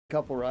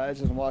couple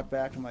rides and walked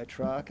back to my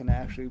truck and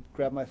actually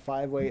grabbed my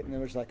 5-weight, and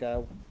there was like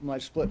my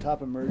split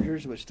top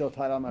emergers was still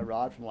tied on my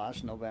rod from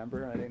last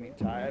November. I didn't even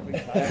tie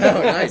it.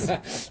 Oh, nice.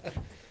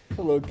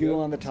 A little goo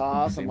on the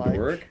top. Seemed and like, to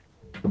work.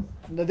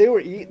 No, they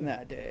were eating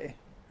that day.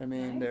 I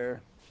mean,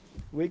 they're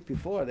week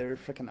before they were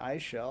freaking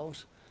ice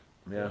shelves.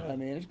 Yeah. I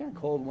mean, it's been a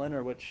cold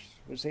winter, which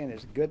we're saying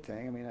is a good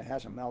thing. I mean, it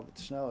hasn't melted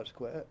snow as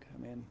quick.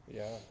 I mean,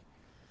 Yeah.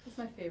 It's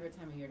my favorite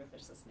time of year to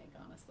fish the snake,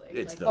 honestly.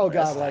 It's like, the oh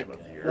best god, like time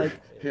of year.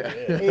 Yeah.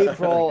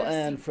 April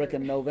and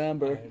frickin'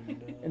 November,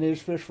 and you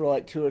just fish for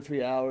like 2 or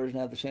 3 hours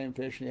and have the same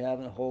fish you have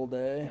in a whole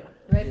day.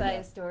 Right by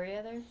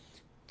Astoria there?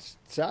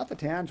 South of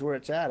town's where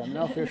it's at. I mean,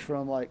 I'll fish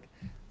from like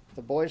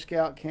the Boy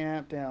Scout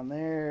camp down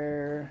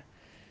there.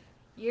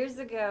 Years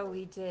ago,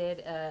 we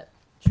did a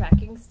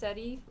tracking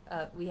study.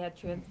 We had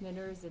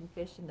transmitters and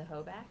fish in the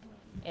Hoback,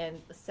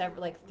 and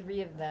like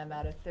 3 of them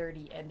out of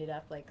 30 ended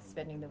up like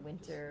spending the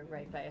winter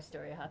right by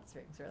Astoria Hot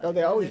Springs. We're like, Oh,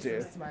 they always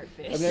there's do. some smart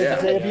I fish. mean,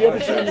 have you ever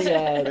seen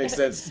the Makes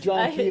sense.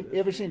 John Keith? You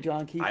ever seen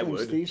John I Keith's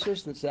would.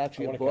 thesis? That's I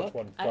actually a want to catch book.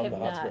 one I from have the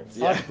hot not.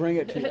 springs. I'll have to bring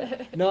it to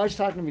you. No, I was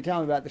talking to me,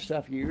 telling me about this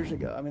stuff years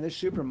ago. I mean, they're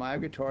super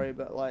migratory,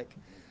 but like,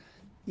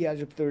 yeah,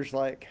 there's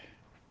like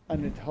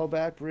under the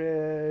Hoback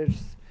Bridge,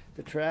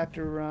 the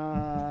Tractor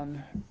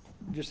Run,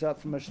 just up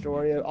from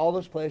Astoria, all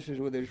those places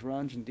where there's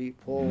runs and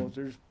deep pools.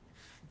 There's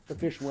the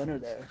fish winter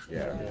there,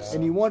 Yeah.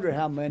 and you wonder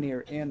how many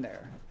are in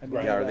there. I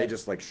mean, Yeah, are they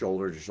just like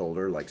shoulder to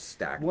shoulder, like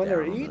stacked when down?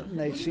 they're eating?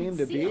 They seem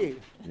to See 'em. be.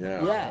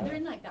 Yeah. Yeah. They're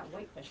in like that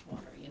whitefish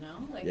water, you know?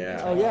 Like, Yeah.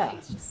 there's Oh, yeah.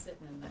 It's just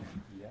sitting in there.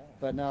 Yeah.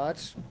 But no,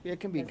 it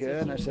can be That's good.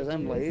 what And I you says need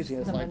I'm to do is lazy.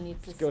 It's someone like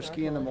needs to just go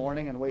ski in the snorkel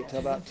morning and wait till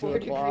about 2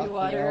 4-degree o'clock.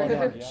 water You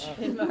know, and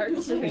Yeah. in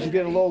March. you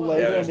get a little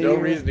later. Yeah, in there's the no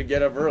evening. reason to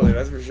get up early,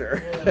 that's for sure.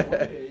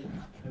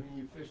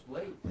 You fished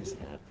late.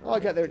 Oh, I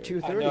got there at I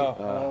 2:30.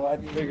 know. I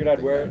figured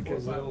I'd wear it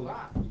because it'll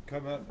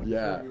come up.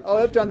 Yeah. Oh,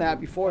 I've done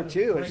that before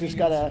too. It's just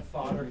gotta.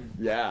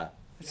 Yeah.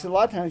 It's a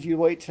lot of times you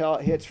wait till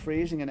it hits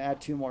freezing and add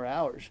 2 more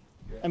hours.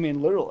 I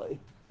mean, literally.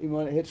 Even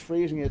when it hits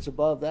freezing, it's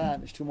above that,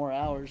 and it's 2 more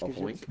hours. 'Cause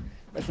Blink.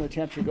 that's when the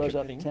temperature goes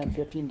up to 10,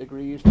 15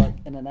 degrees, like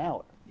in an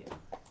hour.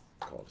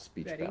 Called a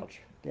speech Ready?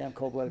 pouch. Damn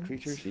cold-blooded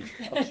creatures. Speech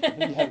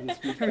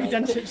Are we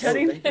done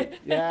chit-chatting?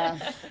 Yeah,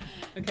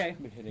 Okay,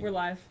 we're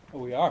live. Oh,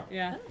 we are.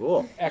 Yeah.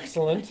 Cool.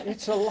 Excellent.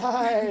 it's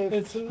alive.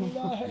 It's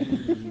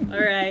alive. All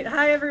right.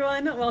 Hi,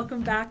 everyone.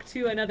 Welcome back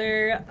to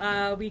another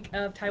week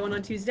of Taiwan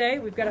on Tuesday.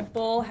 We've got a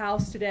full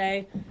house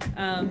today,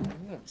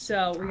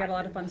 so we got a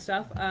lot of fun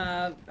stuff.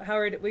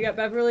 Howard, we got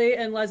Beverly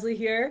and Leslie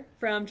here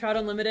from Trout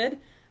Unlimited.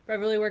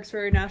 Beverly works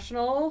for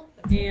National,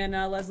 and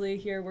Leslie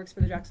here works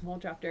for the Jackson Hole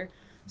chapter.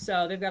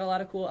 So they've got a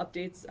lot of cool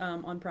updates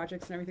on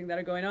projects and everything that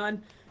are going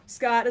on.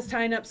 Scott is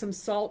tying up some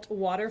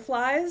saltwater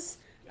flies,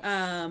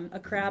 a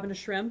crab and a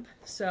shrimp.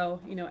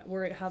 So, you know,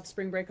 we have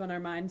spring break on our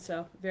mind,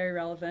 so very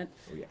relevant.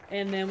 Oh, yeah.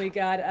 And then we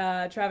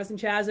got Travis and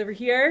Chaz over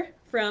here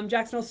from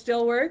Jackson Hole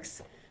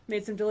Stillworks.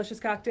 Made some delicious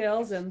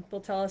cocktails, and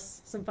they'll tell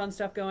us some fun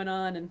stuff going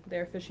on and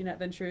their fishing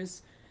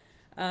adventures.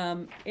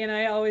 And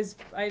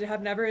I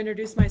have never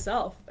introduced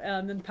myself.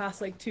 In the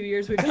past like 2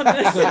 years we've done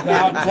this.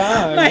 About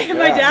time.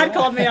 My dad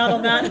called me out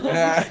on that. He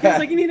was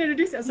like, you need to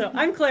introduce yourself. So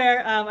I'm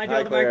Claire. I do Hi,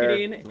 all the Claire.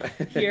 marketing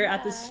here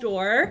at the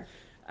store.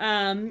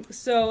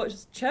 So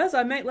Ches,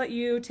 I might let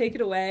you take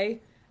it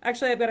away.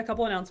 Actually, I've got a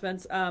couple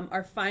announcements.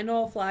 Our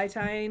final fly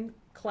tying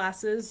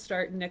classes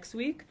start next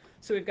week.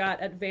 So we've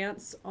got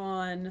advance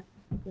on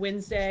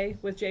Wednesday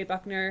with Jay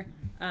Buckner.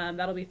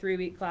 That'll be a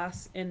 3-week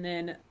class. And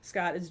then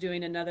Scott is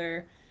doing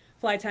another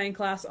fly tying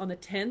class on the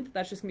 10th.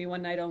 That's just gonna be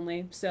one night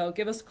only. So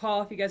give us a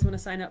call if you guys want to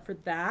sign up for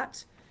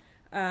that.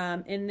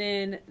 And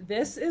then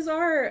this is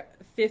our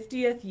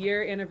 50th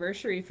year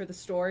anniversary for the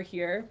store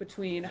here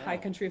between High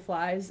Country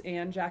Flies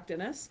and Jack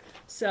Dennis.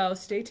 So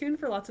stay tuned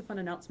for lots of fun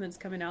announcements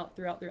coming out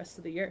throughout the rest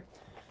of the year.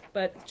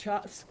 But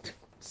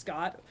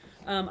Scott,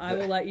 I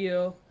will let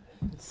you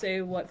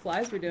say what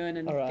flies we're doing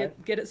and All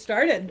right. get it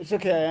started. It's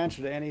okay, I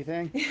answered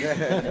anything.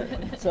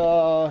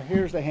 So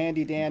here's the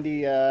handy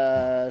dandy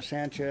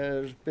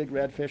Sanchez big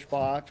redfish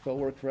box, but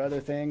work for other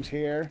things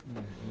here.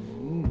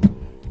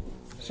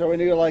 So we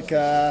do like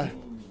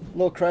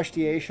little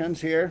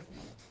crustaceans here,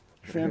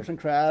 shrimps and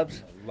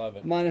crabs, Love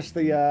it. minus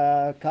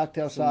the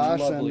cocktail sauce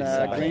and lovely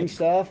sauce. green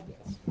stuff.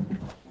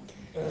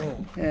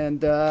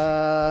 And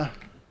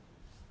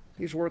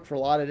these work for a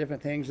lot of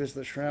different things. This is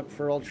the shrimp,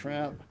 furled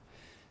shrimp.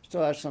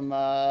 Still has some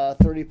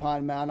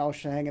 30-pound mountain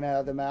ocean hanging out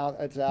of the mouth.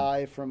 Its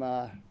eye from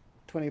a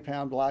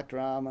 20-pound black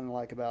drum and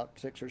like about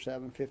 6 or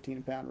 7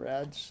 15-pound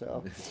reds.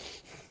 So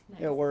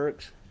it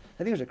works.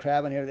 I think there's a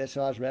crab in here that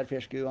still has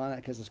redfish goo on it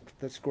because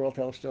the squirrel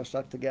tail is still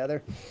stuck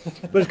together.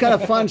 But it's kind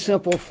of fun,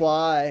 simple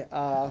fly.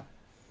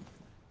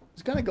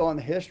 It's going to go in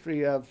the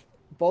history of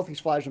both these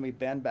flies will be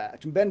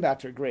bendbacks. And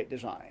bendbacks are a great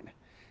design.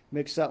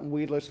 Mix something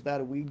weedless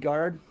without a weed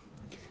guard.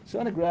 So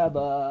I'm going to grab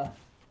a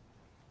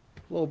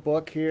little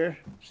book here,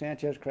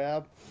 Sanchez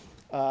crab.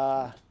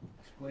 Explain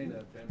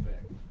that,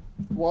 Bendback.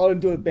 Well, I'm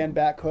doing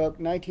Bendback hook.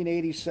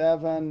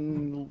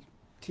 1987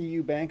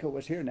 TU banquet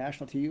was here,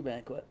 National TU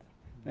banquet.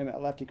 I'm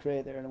at Lefty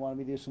Crate there and wanted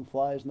me to do some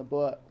flies in the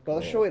book. But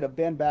let's show you what a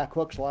Bendback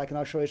hook's like, and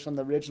I'll show you some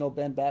of the original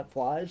Bendback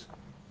flies.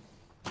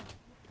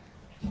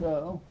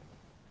 So,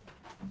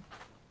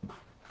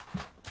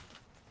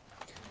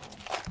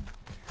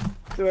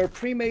 there are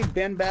pre-made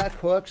Bendback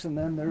hooks, and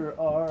then there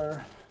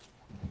are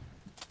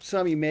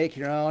some you make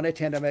your own. I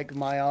tend to make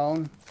my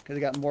own because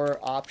I got more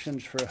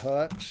options for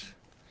hooks.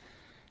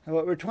 And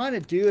what we're trying to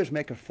do is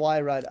make a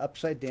fly rod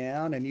upside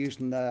down and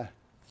using the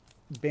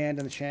bend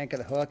and the shank of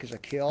the hook as a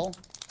kill.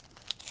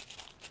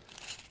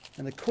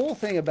 And the cool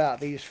thing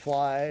about these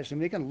flies, I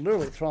mean, you can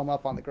literally throw them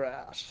up on the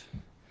grass.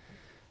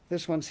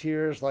 This one's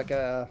here is like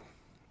a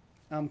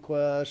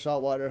Umpqua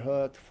saltwater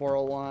hook,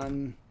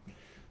 401.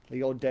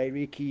 The old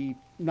Dairiki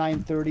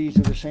 930s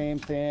are the same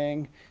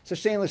thing. It's a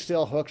stainless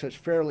steel hook, so it's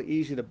fairly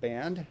easy to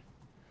bend.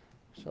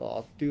 So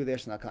I'll do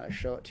this and I'll kind of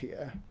show it to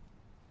you.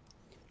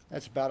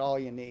 That's about all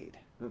you need.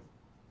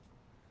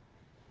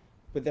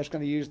 But that's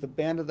going to use the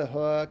bend of the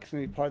hook, it's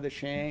going to be part of the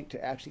shank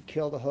to actually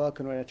kill the hook,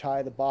 and we're going to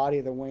tie the body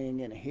of the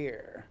wing in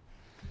here.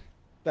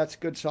 That's a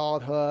good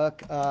solid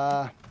hook.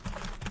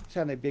 It's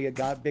having a big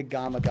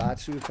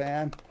Gamakatsu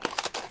fan.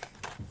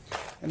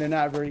 And they're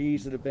not very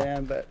easy to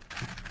bend, but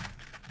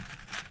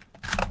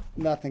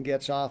nothing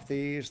gets off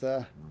these.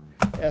 The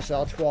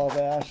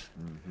SL12S,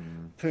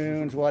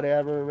 Poons,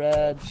 whatever,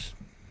 Reds.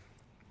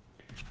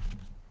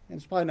 And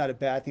it's probably not a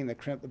bad thing to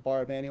crimp the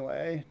barb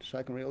anyway, so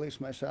I can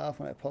release myself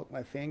when I poke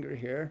my finger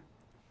here.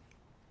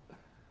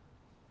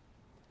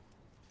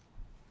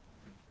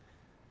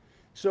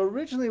 So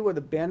originally where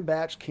the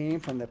Bendbacks came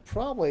from, they're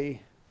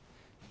probably,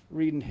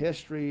 reading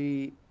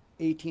history,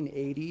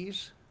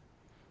 1880s,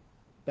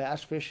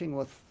 bass fishing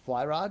with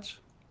fly rods,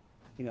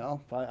 you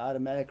know, probably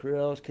automatic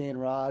reels, cane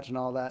rods, and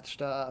all that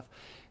stuff.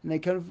 And they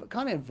kind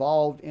of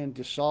evolved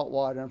into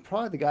saltwater, and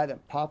probably the guy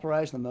that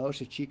popularized the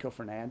most is Chico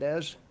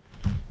Fernandez.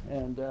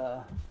 And,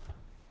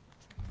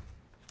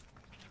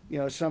 you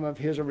know, some of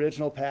his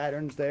original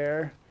patterns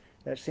there,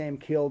 that same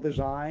kill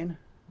design.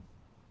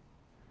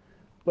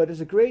 But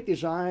it's a great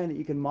design that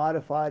you can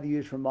modify to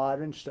use for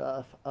modern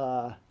stuff.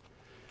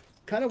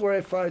 Kind of where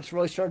I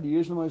really started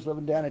using them when I was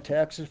living down in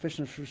Texas,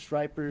 fishing for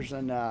stripers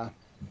and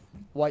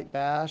white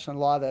bass. And a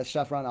lot of that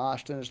stuff around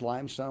Austin is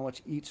limestone,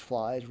 which eats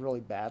flies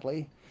really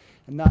badly.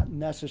 And not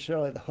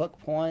necessarily the hook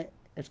point.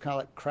 It's kind of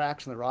like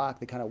cracks in the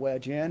rock. They kind of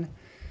wedge in.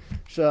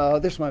 So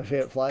this is my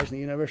favorite flies in the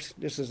universe.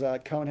 This is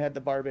Conehead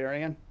the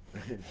Barbarian.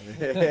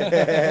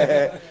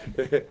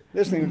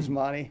 This thing was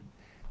money.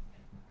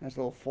 That's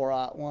a little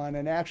 4/0 one,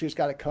 and actually it's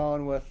got a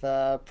cone with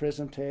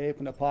prism tape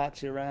and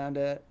epoxy around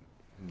it,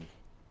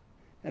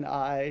 and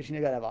eyes. You know,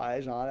 you gotta have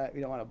eyes on it.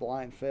 You don't want a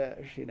blind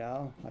fish, you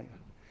know. Like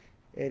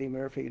Eddie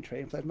Murphy and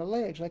Trading Places. My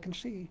legs, I can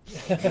see.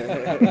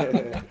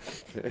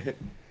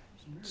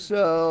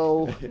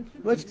 So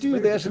let's do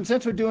this, and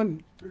since we're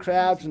doing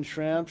crabs and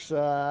shrimps,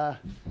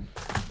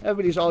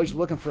 everybody's always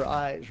looking for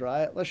eyes,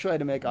 right? Let's show you how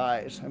to make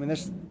eyes. I mean,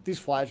 these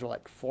flies are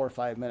like 4 or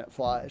 5 minute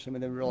flies. I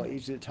mean, they're really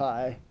easy to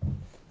tie.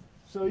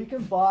 So you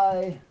can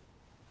buy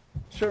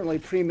certainly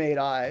pre-made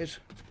eyes.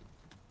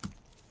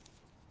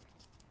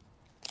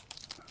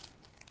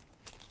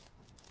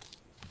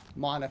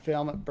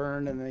 Monofilament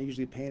burned, and then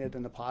usually painted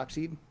and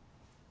epoxied.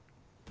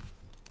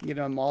 You get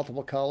on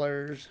multiple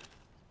colors.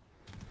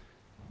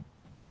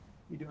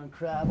 You're doing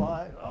crab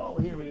eye. Oh,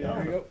 here we go.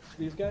 Here we go.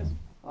 These guys?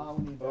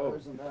 We need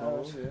those and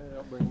those. Yeah,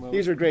 I'll bring them over.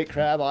 These are great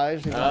crab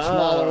eyes. They've got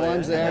smaller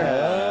ones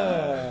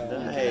there.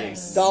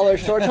 Nice. Dollar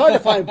store. It's hard to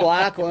find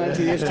black ones.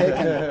 You just take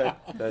them,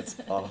 That's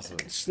awesome.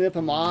 snip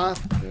them off.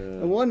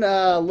 And one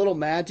little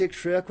magic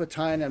trick with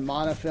tying in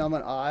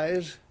monofilament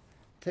eyes,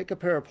 take a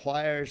pair of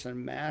pliers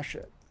and mash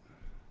it.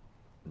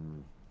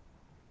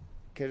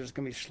 Because it's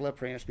going to be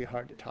slippery and it's going to be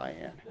hard to tie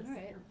in. All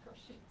right.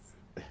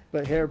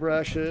 But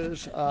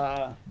hairbrushes,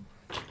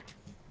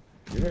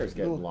 Your hair's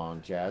getting long,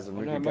 Chaz, and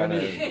we No, can mine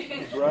kind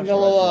is- of and a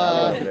little,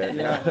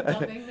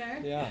 Dumping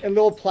there. Yeah. a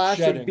little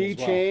plastic Shedding bee as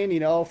well. chain, you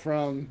know,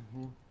 from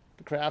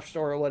the craft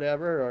store or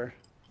whatever, or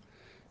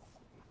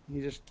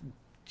you just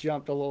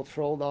jumped a little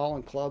troll doll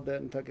and clubbed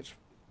it and took its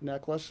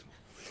necklace.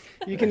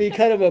 You can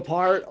cut them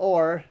apart,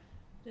 or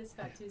It is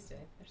Fat Tuesday.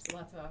 There's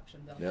lots of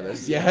options out Yeah,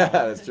 there.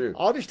 that's true.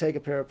 I'll just take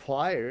a pair of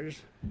pliers.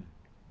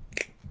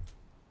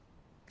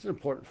 It's an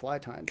important fly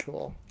tying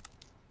tool.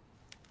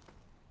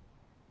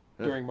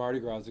 During Mardi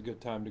Gras is a good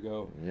time to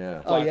go.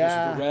 Yeah. Oh, Fly fishing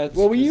yeah. for reds,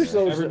 Well, we 'cause use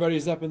those-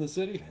 Everybody's up in the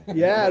city.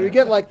 Yeah, we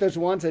get like those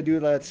ones that do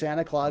the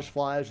Santa Claus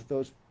flies with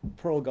those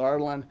pearl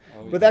garland.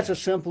 Oh, But that's a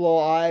simple little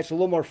eye. It's a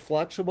little more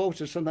flexible,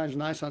 which is sometimes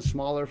nice on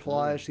smaller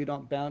flies so you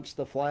don't bounce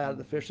the fly out of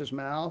the fish's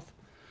mouth.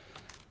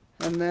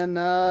 And then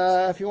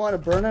if you want to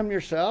burn them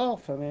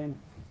yourself, I mean,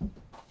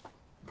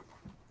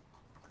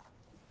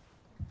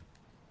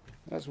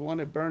 that's one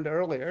I burned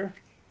earlier.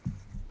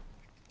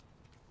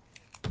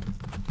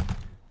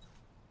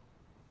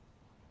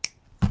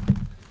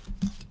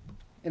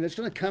 And it's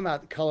going to come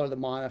out the color of the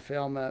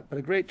monofilament. But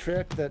a great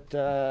trick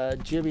that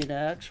Jimmy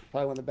Nex,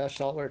 probably one of the best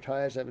saltwater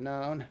ties I've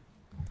known,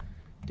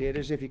 did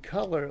is if you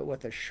color it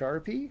with a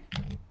Sharpie,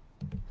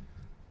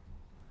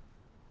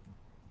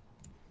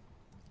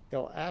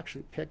 it'll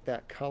actually pick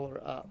that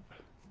color up.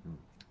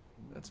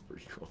 That's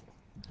pretty cool.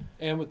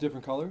 And with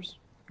different colors,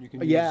 you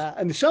can. Yeah,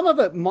 and some of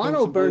it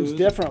mono some burns blues.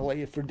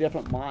 differently for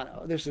different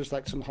mono. This is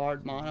like some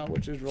hard mono,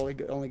 which is really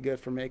good, only good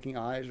for making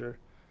eyes or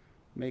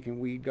making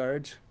weed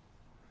guards.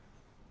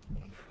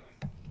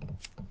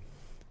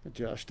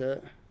 Adjust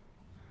it.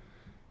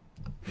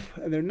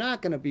 And they're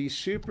not going to be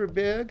super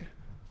big.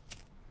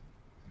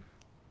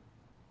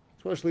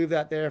 So let's leave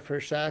that there for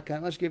a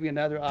second. Let's give you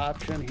another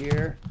option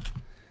here.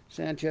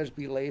 Sanchez,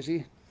 be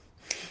lazy.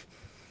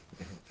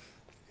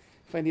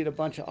 If I need a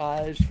bunch of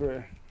eyes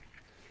for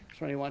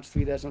somebody who wants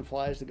 3 dozen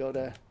flies to go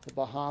to the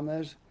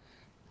Bahamas,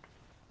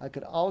 I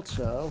could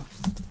also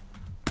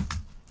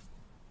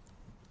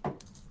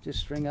just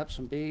string up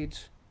some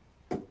beads.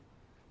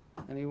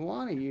 And you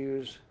want to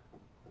use,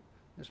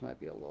 this might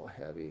be a little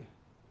heavy.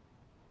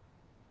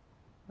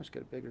 Let's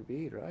get a bigger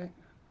bead, right?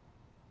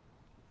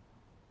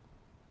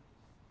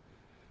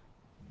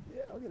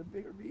 Yeah, I'll get a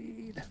bigger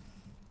bead.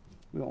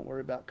 We won't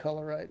worry about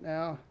color right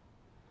now.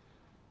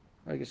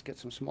 I just get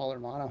some smaller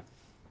mono.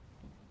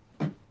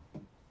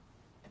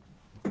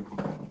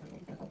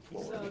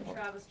 So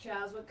Travis,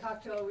 Chaz, what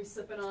cocktail are we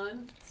sipping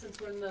on since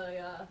we're in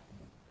the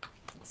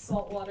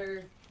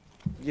saltwater?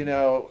 You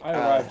know, I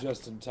arrived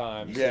just in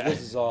time. So yeah.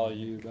 This is all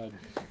you, bud.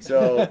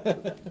 So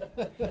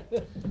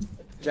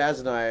Chaz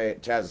and I,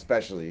 Chaz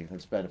especially,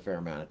 have spent a fair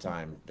amount of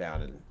time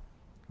down in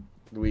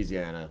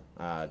Louisiana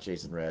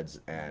chasing reds,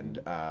 and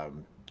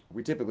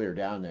we typically are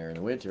down there in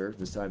the winter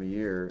this time of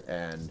year,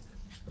 and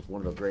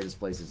one of the greatest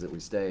places that we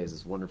stay is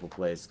this wonderful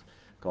place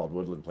called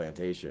Woodland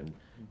Plantation,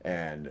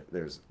 and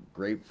there's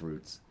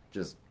grapefruits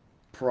just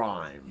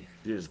prime.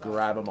 You just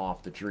grab them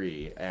off the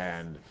tree,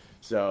 and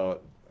so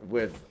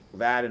with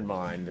that in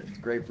mind,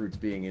 grapefruits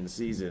being in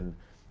season,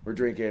 we're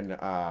drinking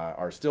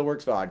our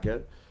Stillworks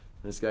vodka,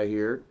 this guy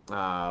here,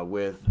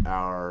 with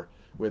our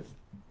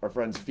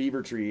friends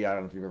Fever Tree. I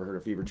don't know if you've ever heard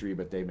of Fever Tree,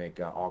 but they make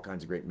all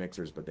kinds of great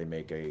mixers, but they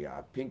make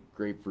a pink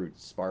grapefruit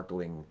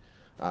sparkling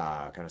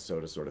kind of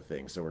soda sort of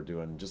thing. So we're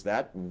doing just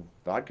that and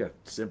vodka,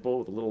 simple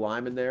with a little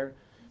lime in there.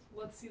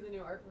 Let's see the new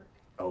artwork.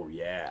 Oh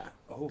yeah.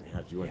 Oh,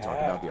 Yeah, do you want to talk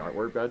about the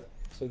artwork, bud?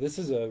 So this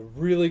is a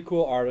really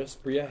cool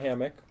artist, Bria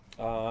Hammock.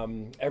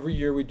 Every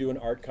year we do an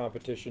art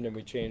competition and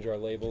we change our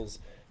labels,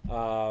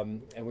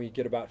 and we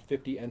get about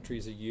 50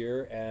 entries a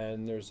year,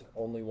 and there's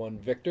only one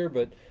victor,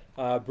 but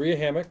Bria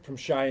Hammock from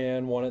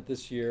Cheyenne won it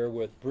this year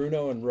with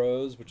Bruno and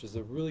Rose, which is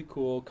a really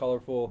cool,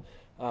 colorful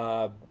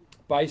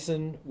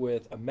bison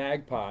with a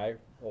magpie,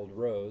 old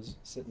Rose,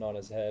 sitting on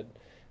his head.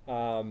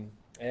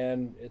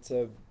 And it's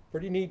a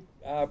pretty neat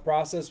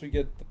process. We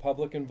get the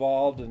public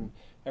involved and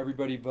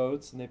everybody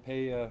votes, and they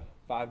pay a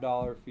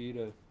 $5 fee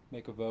to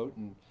make a vote,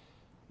 and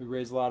we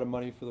raise a lot of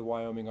money for the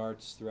Wyoming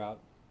arts throughout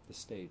the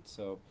state.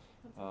 So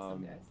That's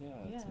awesome, guys. yeah,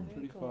 Yeah, it's a very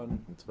pretty cool.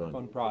 It's fun.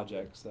 fun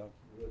project. So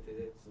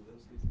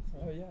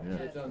oh yeah, Yeah.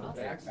 It's on the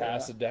Awesome. back side.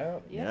 pass it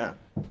down. Yeah.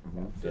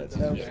 That's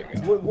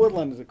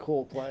Woodland is a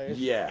cool place.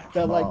 yeah.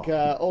 That like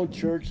Oh. old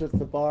church at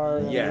the bar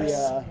and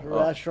Yes. the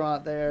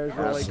restaurant there is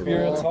really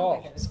Spirits cool.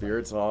 Hall.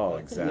 Spirits Hall,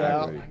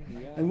 exactly.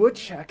 And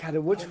which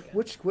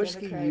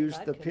whiskey tried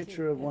used the vodka,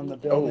 picture too? of one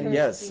of the Oh buildings?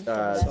 yes,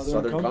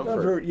 Southern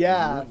Comfort. For,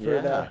 yeah, Mhm, for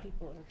yeah. the.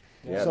 People are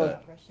Yeah, So-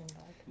 that- Russian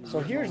vodka. So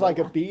here's like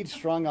a bead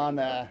strung on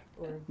the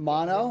Or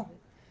mono,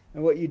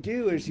 and what you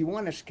do is you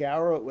want to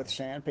scour it with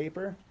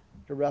sandpaper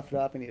to rough it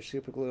up, and you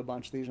super glue a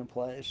bunch of these in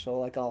place. So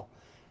like I'll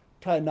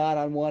tie a knot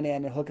on one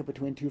end and hook it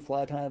between 2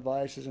 fly tying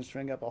vices and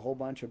string up a whole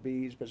bunch of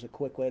beads, but it's a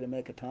quick way to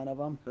make a ton of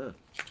them. Huh.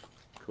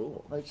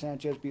 Cool. Like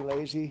Sanchez, be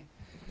lazy.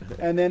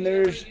 And then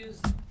there's We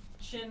use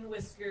chin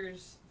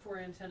whiskers for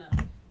antenna.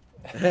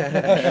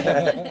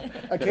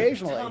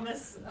 occasionally.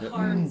 Thomas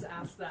Harms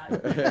asked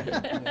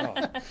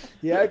that.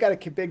 Yeah, I got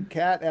a big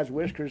cat that has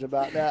whiskers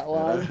about that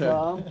long,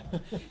 Tom.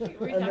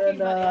 Were you And talking then,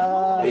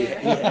 about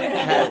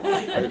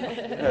animals?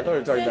 I thought you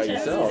were talking about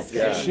yourself.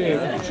 Yeah.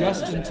 Shaved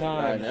just in I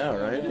time. know,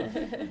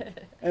 right?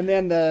 And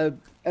then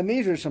and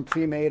these are some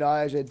pre-made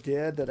eyes I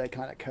did that I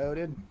kind of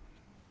coated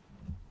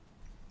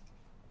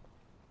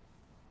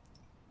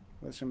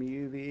with some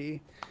UV,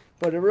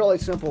 but a really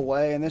simple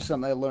way. And this is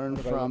something I learned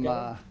What, from,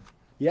 okay?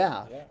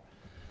 yeah, Yeah.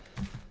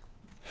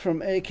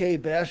 from AK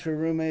Best, or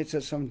roommates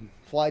at some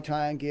fly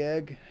tying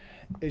gig,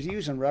 is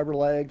using rubber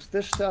legs.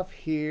 This stuff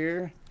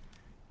here,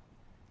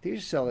 they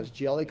used to sell this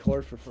jelly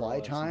cord for fly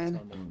tying,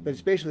 but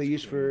it's basically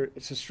used for,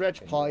 it's a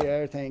stretch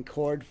polyurethane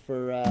cord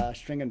for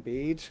stringing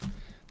beads.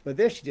 But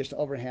this you just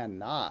overhand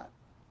knot.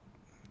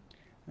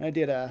 And I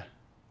did a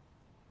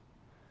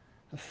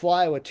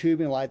fly with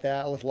tubing like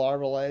that with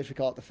larval legs. We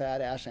call it the fat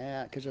ass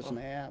ant because it's an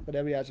ant, but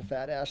everybody has a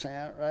fat ass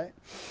ant, right?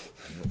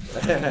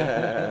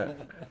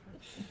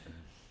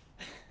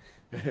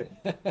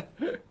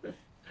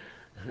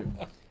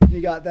 You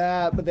got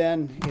that, but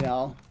then, you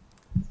know,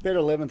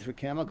 better living through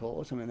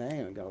chemicals. I mean, they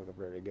ain't gonna look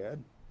very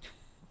good.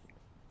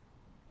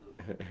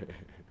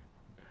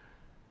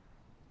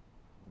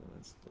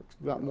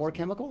 We got more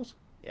chemicals?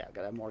 Yeah,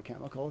 gotta have more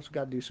chemicals.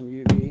 Gotta do some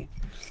UV.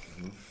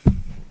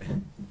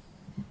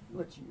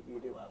 Which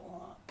UV do I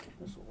want?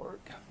 This will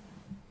work.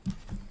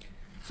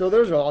 So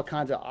there's all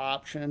kinds of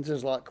options.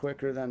 It's a lot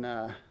quicker than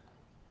I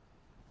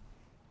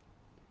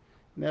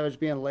was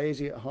being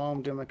lazy at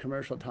home doing my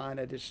commercial tying.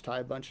 I just tie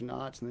a bunch of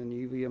knots and then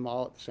UV them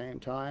all at the same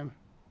time.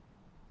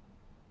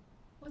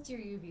 What's your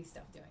UV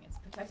stuff doing? It's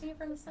protecting it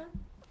from the sun?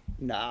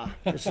 Nah,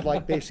 this is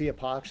like basically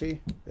epoxy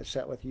that's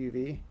set with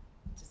UV.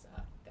 Just,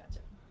 gotcha.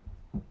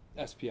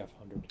 SPF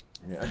 100.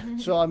 Yeah.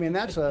 So I mean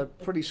that's a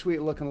pretty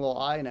sweet looking little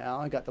eye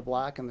now. I got the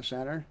black in the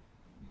center.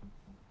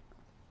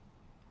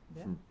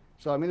 Yeah.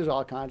 So I mean there's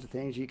all kinds of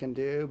things you can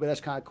do, but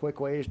that's kind of quick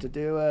ways to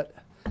do it.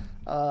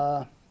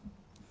 I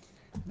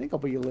think I'll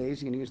be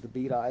lazy and use the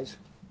bead eyes.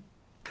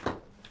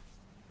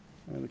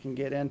 And we can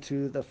get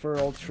into the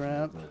furled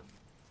shrimp.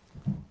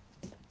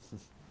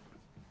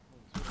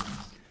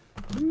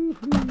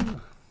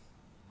 Woo-hoo.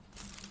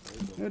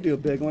 We'll do a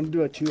big one.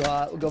 Do a too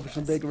hot. We'll go for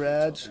some big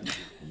reds.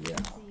 Yeah.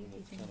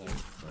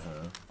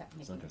 That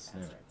It's like a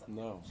snap.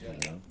 No, Yeah.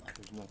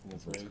 there's nothing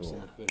that breaks cool.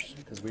 in the fish.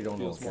 Because we don't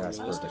know Feels more cast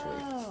realistic.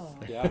 perfectly. Oh.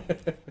 Yeah.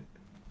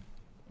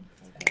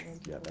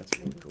 Yeah, that's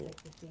really cool.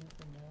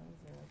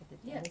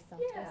 Yeah,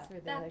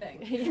 that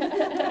thing.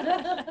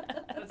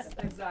 That's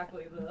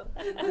exactly the.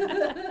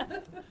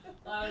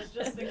 I was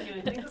just thinking,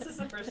 I think this is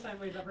the first time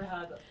we've ever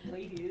had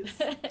ladies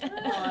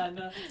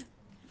on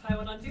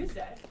Taiwan on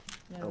Tuesday.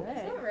 No Oh. way. Is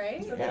that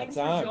right? So Yeah. thanks It's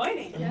on. for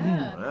joining.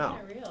 Yeah, Wow.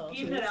 kinda real.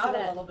 Even it out a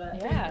little bit.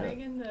 Yeah. Bring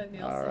in the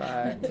nail All salon.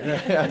 right.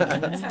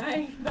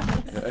 Tying.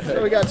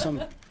 So we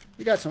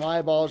got some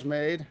eyeballs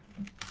made.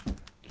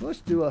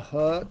 Let's do a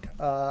hook.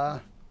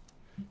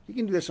 You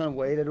can do this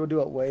unweighted. We'll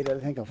do it weighted. I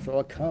think I'll throw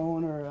a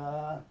cone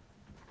or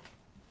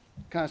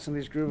kind of some of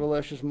these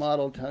Groovalicious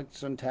modeled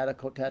hooks and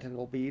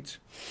tactical beads.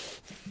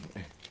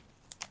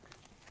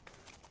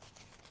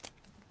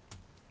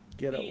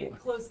 Get The it.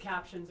 closed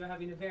captions are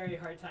having a very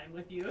hard time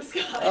with you,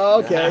 Scott.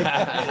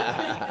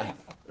 Okay.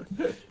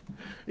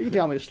 You can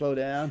tell me to slow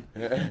down.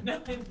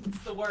 No, it's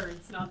the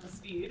words, not the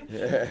speed.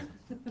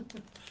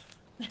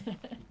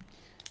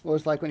 Well,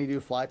 it's like when you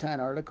do fly tying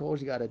articles,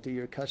 you got to do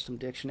your custom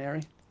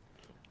dictionary.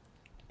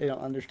 They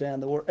don't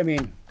understand the word. I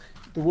mean,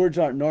 the words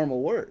aren't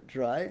normal words,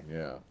 right?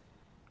 Yeah.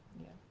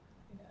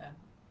 Yeah,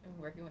 I'm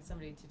working with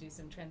somebody to do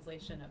some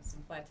translation of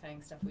some fly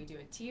tying stuff we do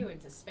at TU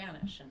into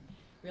Spanish and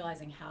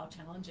realizing how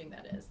challenging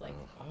that is. Like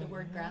the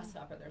word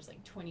grasshopper, there's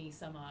like 20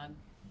 some odd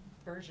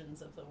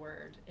versions of the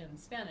word in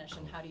Spanish,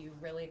 and how do you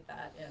relate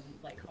that in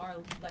like our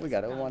lexicon? We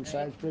got it one right?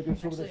 size bigger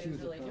so Actually, that it was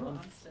she's really a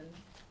nuanced, and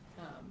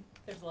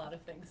there's a lot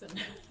of things in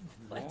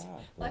fly Yeah.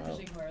 Wow.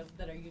 fishing world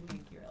that are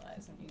unique. You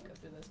realize when you go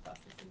through those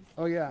processes.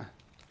 Oh yeah.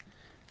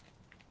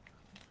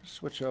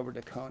 Switch over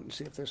to cone and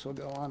see if this will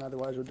go on.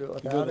 Otherwise, we'll do it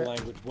If you know without the it.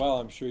 language well,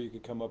 I'm sure you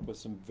could come up with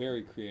some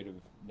very creative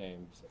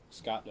names.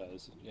 Scott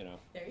does, you know.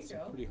 There you some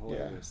go. Pretty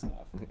hilarious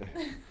stuff.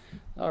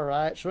 All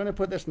right, so I'm gonna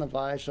put this in the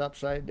vise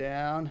upside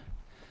down.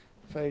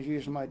 If I was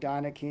using my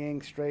Dyna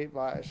King straight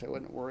vise, I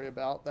wouldn't worry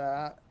about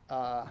that.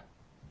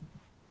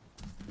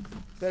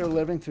 Better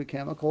living through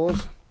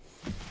chemicals.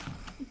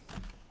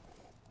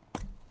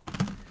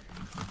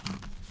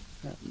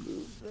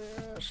 Move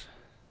this.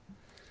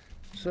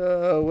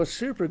 So with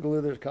super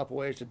glue, there's a couple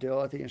ways to do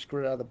it. You can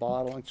squirt it out of the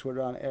bottle and squirt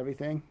it on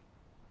everything.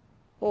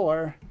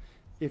 Or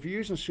if you're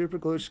using super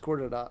glue,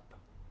 squirt it up.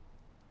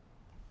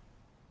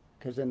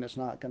 Because then it's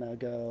not going to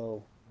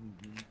go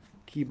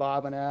key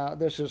bobbing out.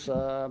 This is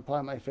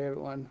probably my favorite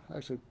one.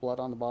 Actually, blood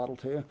on the bottle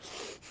too.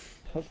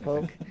 Hook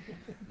poke.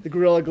 The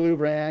Gorilla Glue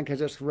brand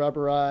because it's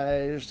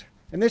rubberized.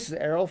 And this is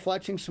arrow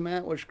fletching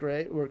cement, which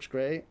works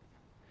great.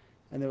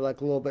 And they're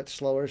like a little bit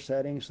slower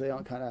settings, so they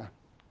don't kind of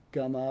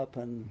gum up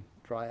and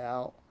dry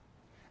out.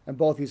 And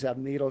both these have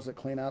needles that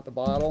clean out the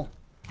bottle.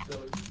 So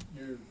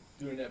you're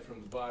doing that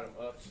from the bottom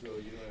up, so you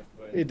don't have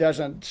to buy. It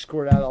doesn't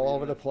squirt out all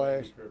over the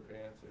place. Pair of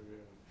pants every.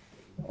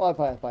 Well, I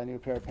probably have to buy a new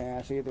pair of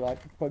pants. Either I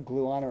could put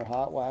glue on or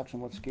hot wax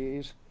them with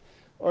skis.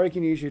 Or you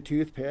can use your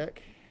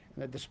toothpick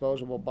and a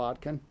disposable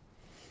bodkin.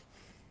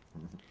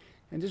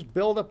 And just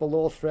build up a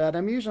little thread.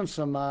 I'm using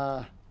some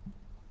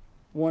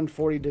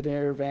 140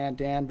 denier Van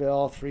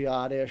Danville,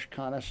 3/0-ish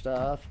kind of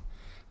stuff.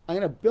 I'm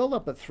going to build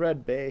up a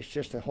thread base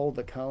just to hold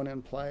the cone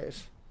in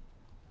place.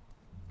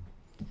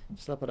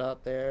 Slip it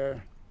up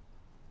there.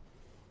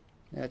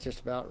 That's just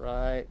about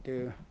right.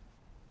 Do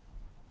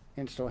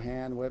insto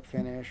hand, whip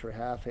finish, or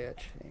half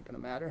hitch. Ain't going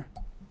to matter.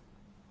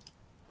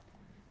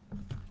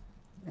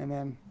 And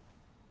then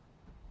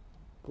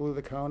glue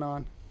the cone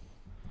on.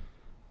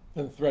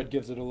 And the thread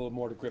gives it a little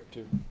more to grip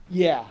to.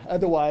 Yeah,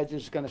 otherwise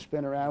it's going to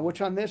spin around, which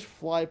on this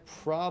fly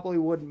probably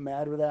wouldn't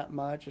matter that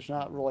much. It's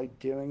not really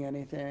doing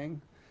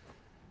anything.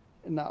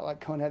 Not like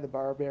Conehead the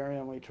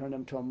Barbarian when we turned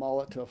him to a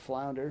mullet to a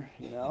flounder,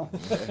 you know?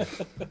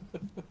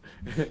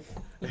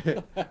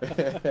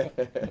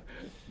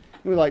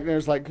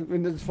 There's like, I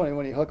mean, it's funny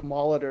when you hook a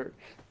mullet or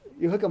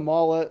you hook a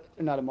mullet,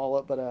 not a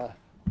mullet, but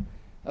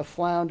a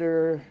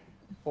flounder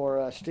or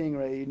a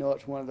stingray, you know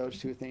it's one of those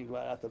two things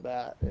right off the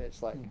bat.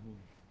 It's like,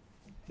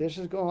 this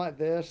is going like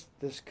this.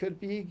 This could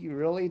be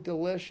really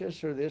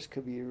delicious, or this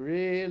could be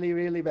really,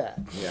 really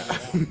bad. Yeah.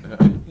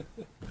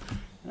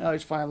 Now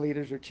these 5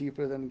 liters are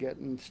cheaper than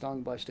getting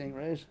stung by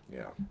stingrays.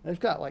 Yeah. They've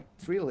got like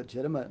 3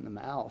 legitimate in the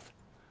mouth.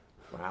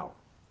 Wow.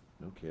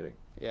 No kidding.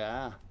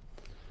 Yeah.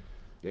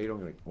 Yeah, you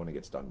don't want to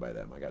get stung by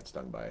them. I got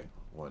stung by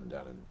one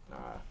down in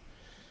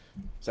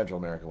Central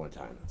America one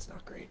time. It's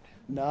not great.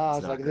 No,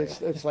 it's not like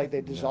great. it's like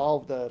they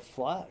dissolve the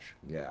flesh.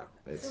 Yeah.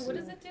 It's, So what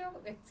does it do?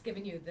 It's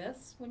giving you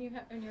this when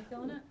when you're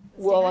feeling it?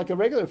 The Well, stingray? like a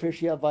regular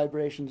fish, you have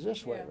vibrations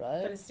this way, Yeah,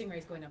 right? But a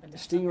stingray's going up and A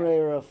down.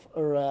 stingray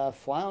or a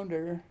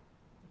flounder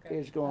Okay.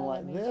 is going Oh,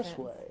 like that makes this sense.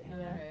 way. Oh,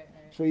 Yeah. right.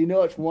 So you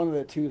know it's one of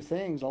the two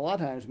things. A lot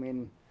of times,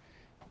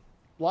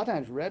 a lot of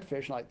times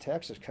redfish like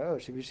Texas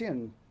coast, if you're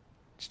seeing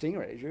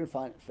stingrays, you're gonna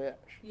find fish.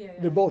 Yeah,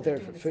 They're both there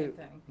doing for the same food.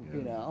 thing.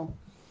 You know.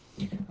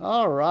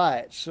 All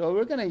right, so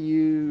we're gonna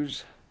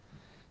use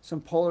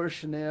some polar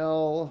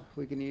chenille.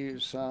 We can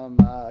use some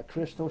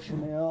crystal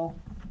chenille.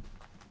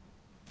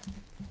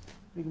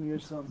 We can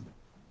use some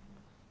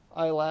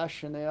eyelash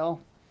chenille.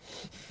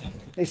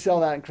 They sell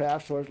that in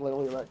craft stores,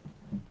 literally like,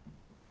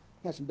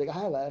 got some big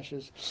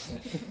eyelashes.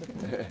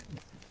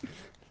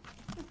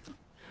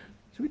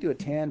 Should we do a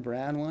tan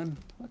brown one?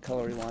 What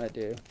color we want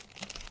to do?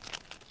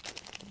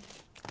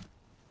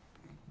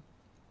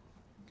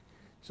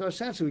 So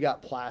essentially we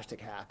got plastic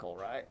hackle,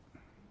 right?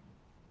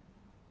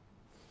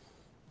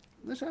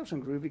 Let's have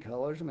some groovy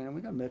colors. I mean,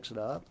 we gotta mix it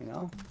up, you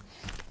know?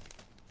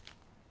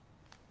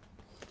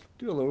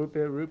 Do a little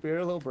bit of root beer,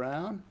 a little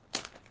brown.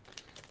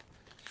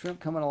 Shrimp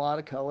come in a lot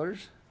of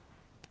colors.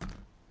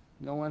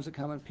 No ones that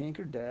come in pink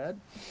are dead.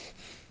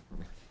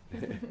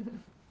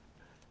 And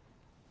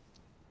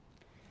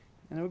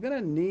we're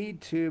gonna need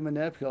to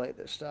manipulate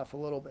this stuff a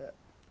little bit.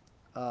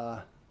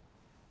 Let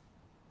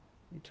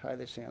me tie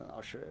this in and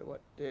I'll show you what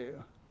to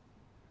do.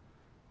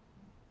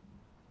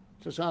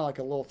 So it's not like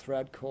a little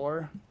thread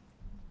core.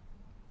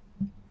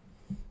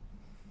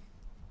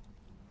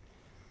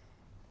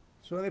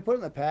 So when they put it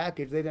in the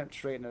package, they didn't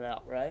straighten it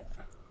out, right?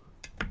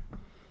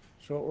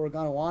 So what we're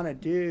going to want to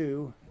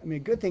do, I mean,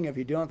 a good thing if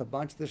you're doing with a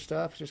bunch of this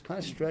stuff, is just kind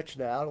of stretch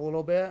it out a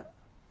little bit.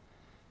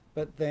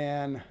 But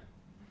then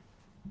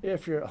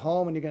if you're at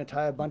home and you're going to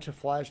tie a bunch of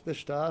flies to this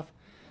stuff,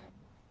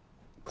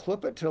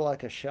 clip it to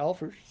like a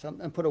shelf or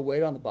something and put a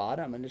weight on the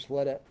bottom and just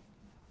let it,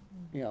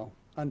 you know,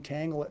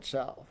 untangle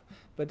itself.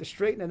 But to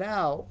straighten it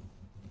out,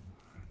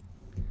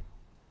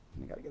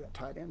 you got to get that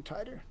tied in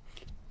tighter.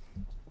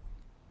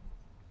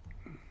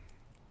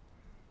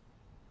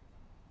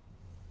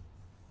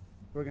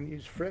 We're going to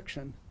use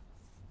friction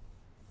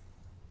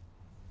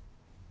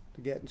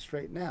to get it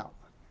straightened out.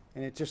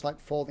 And it's just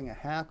like folding a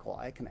hackle.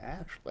 I can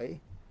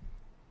actually,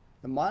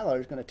 the mylar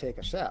is going to take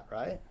a set,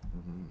 right?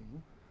 Mm-hmm.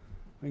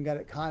 We got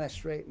it kind of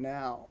straightened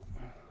out.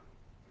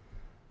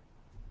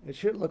 It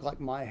should look like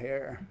my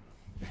hair.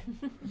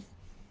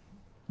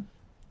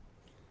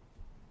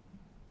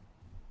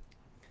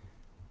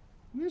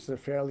 This is a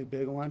fairly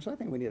big one, so I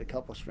think we need a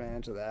couple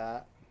strands of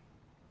that.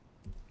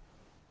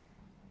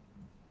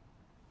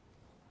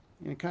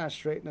 And kind of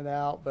straighten it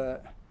out,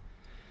 but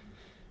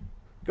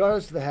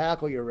regardless of the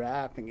hackle you're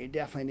wrapping, you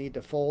definitely need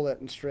to fold it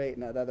and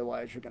straighten it,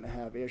 otherwise you're going to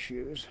have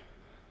issues.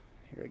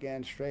 Here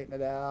again, straighten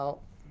it out.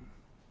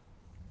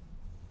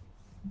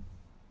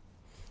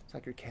 It's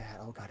like your cat.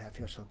 Oh God, that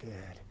feels so good.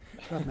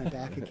 Rub my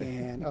back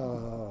again.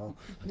 Oh,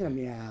 I'm gonna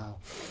meow.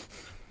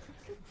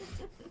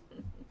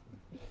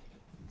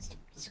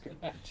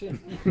 Scratching.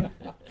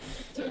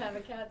 Do you have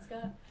a cat,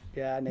 Scott?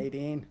 Yeah,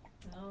 Nadine.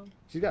 No.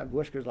 She's got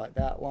whiskers like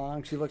that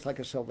long. She looks like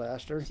a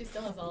Sylvester. She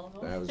still has all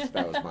of them.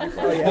 That was my Oh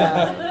fault.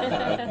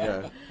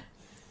 yeah. Yeah.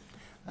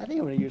 I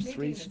think I'm gonna use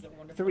Nadine is a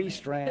wonderful three name.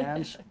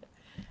 strands.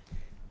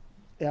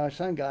 Yeah, my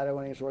son got her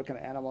when he was working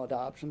at Animal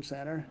Adoption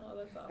Center. Oh,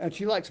 that's awesome. And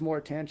she likes more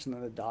attention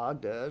than the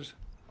dog does.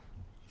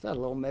 It's got a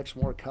little mix,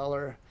 more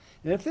color.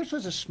 And if this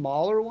was a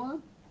smaller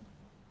one,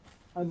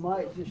 I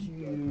might just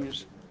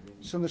use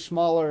some of the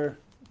smaller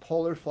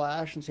polar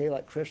flash and say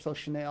like crystal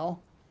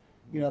chenille.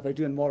 You know, if they're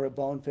doing more of a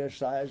bonefish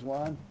size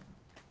one.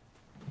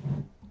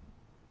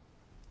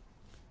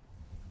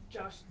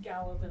 Josh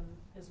Gallivan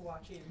is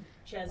watching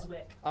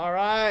Cheswick. All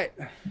right.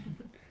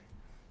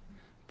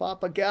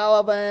 Papa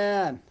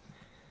Gallivan.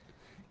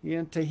 You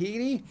in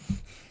Tahiti?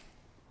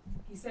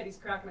 He said he's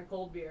cracking a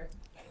cold beer.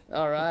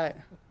 All right.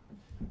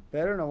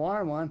 Better than a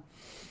warm one.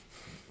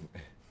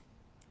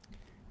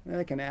 And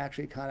I can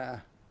actually kind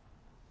of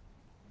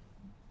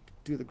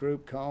do the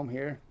group comb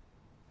here.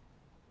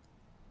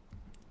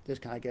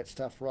 Just kind of get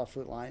stuff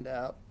roughly lined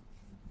up.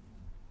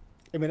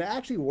 I mean, it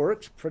actually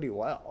works pretty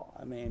well.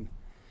 I mean,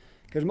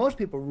 because most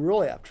people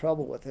really have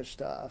trouble with this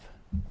stuff.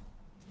 And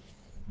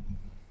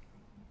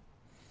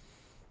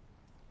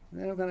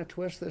then I'm going to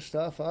twist this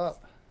stuff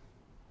up.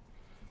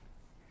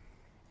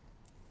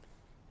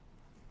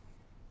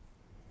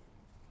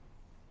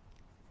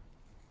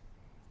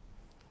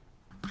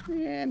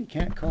 And you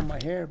can't comb my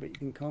hair, but you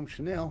can comb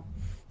chenille.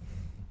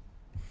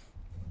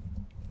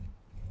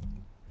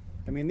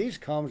 I mean, these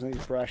combs and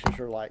these brushes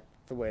are like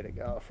the way to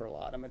go for a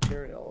lot of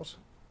materials.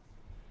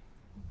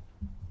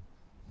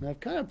 And I've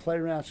kind of played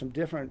around with some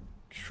different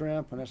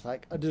shrimp, and it's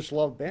like, I just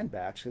love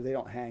bendbacks because they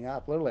don't hang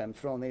up. Literally, I'm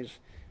throwing these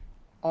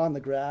on the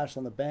grass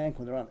on the bank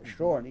when they're on the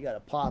shore, and you got to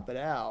pop it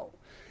out.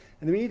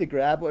 And then we need to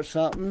grab with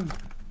something.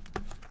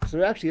 So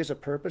there actually is a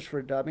purpose for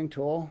a dubbing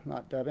tool,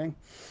 not dubbing.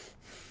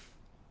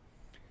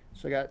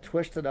 So I got it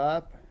twisted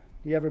up.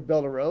 You ever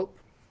build a rope?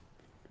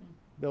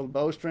 Build a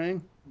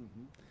bowstring?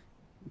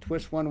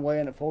 Twist one way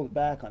and it folds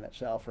back on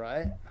itself,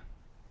 right?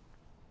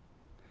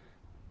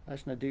 I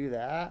just going to do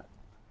that.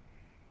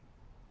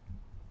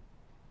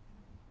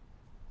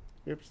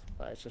 Oops,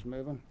 it's just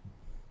moving.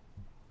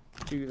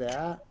 Do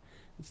that.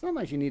 And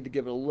sometimes you need to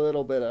give it a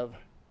little bit of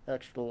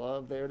extra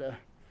love there to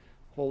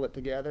hold it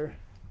together.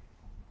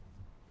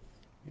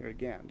 Here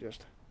again,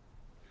 just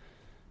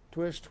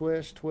twist,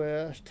 twist,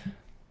 twist.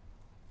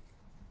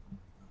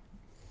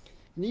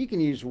 And you can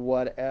use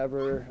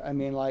whatever. I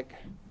mean, like,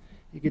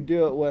 you could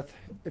do it with,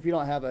 if you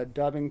don't have a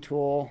dubbing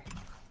tool,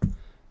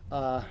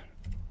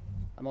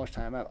 most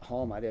time at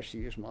home I just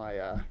use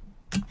my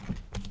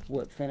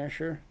wood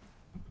finisher.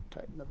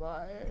 Tighten the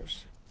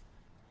vise.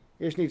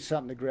 You just need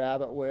something to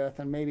grab it with,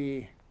 and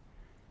maybe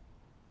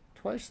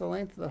twice the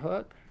length of the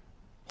hook.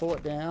 Pull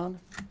it down,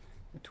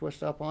 and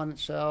twist up on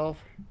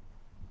itself.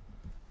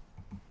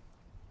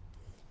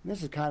 And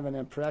this is kind of an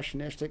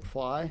impressionistic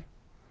fly.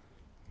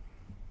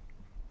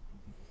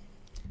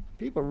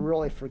 People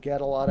really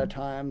forget a lot of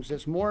times.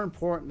 It's more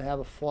important to have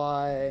a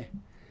fly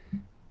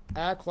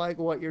act like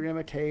what you're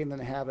imitating than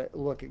have it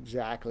look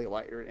exactly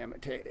what you're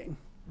imitating.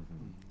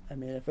 I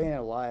mean, if it ain't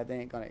alive, they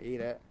ain't gonna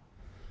eat it.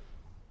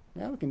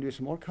 Now we can do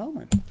some more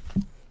combing.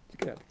 Let's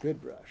get a good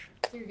brush.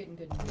 So you're getting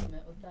good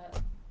movement with that.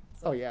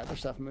 So Oh yeah, this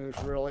stuff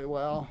moves really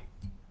well.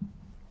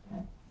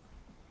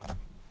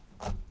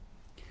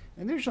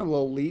 And there's some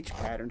little leech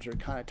patterns that are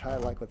kind of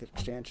tied like with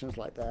extensions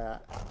like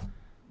that.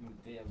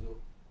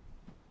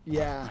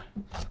 Yeah,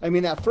 I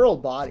mean that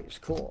furled body is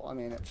cool. I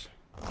mean it's.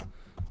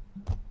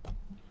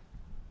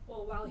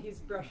 Well, while he's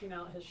brushing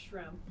out his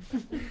shrimp,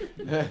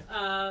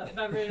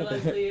 Beverly and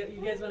Leslie,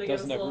 you guys want to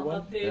give us a Doesn't little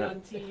everyone? update Yeah. on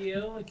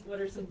TU? Like,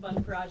 what are some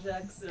fun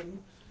projects and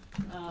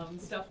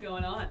stuff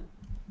going on?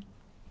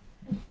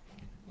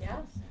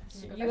 yeah.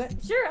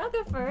 Sure, I'll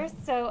go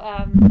first. So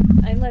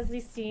I'm Leslie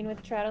Steen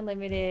with Trout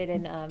Unlimited,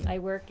 and I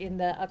work in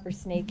the Upper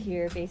Snake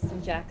here, based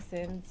in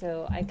Jackson.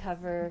 So I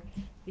cover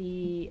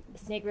the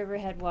Snake River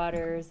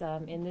headwaters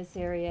in this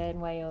area in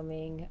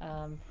Wyoming,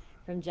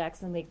 from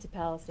Jackson Lake to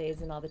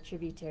Palisades and all the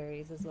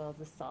tributaries, as well as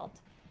the salt.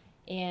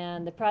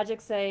 And the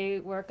projects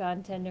I work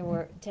on tend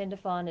to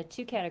fall into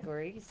two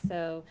categories.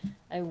 So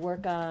I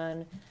work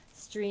on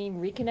stream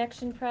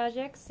reconnection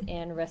projects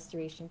and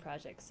restoration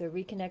projects. So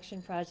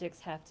reconnection projects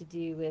have to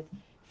do with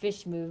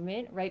fish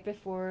movement. Right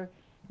before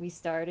we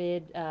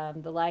started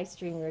the live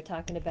stream, we were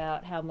talking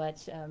about how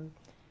much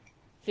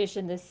fish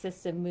in this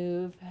system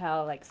move,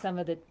 how like some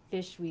of the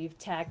fish we've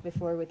tagged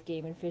before with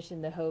Game and Fish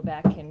in the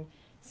Hoback can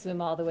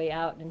swim all the way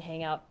out and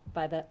hang out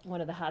by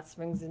one of the hot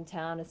springs in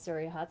town,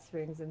 Astoria Hot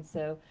Springs. And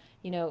so,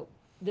 you know,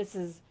 this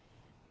is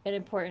an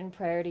important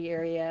priority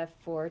area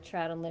for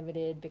Trout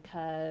Unlimited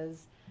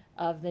because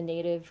of the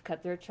native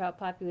cutthroat trout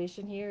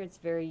population here. It's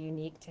very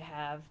unique to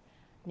have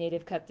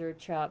native cutthroat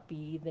trout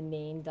be the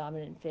main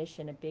dominant fish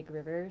in a big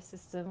river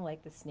system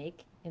like the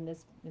Snake in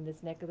this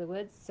neck of the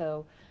woods.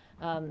 So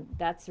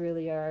that's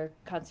really our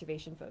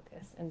conservation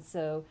focus. And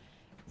so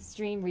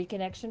stream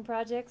reconnection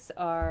projects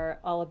are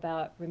all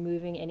about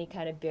removing any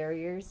kind of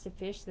barriers to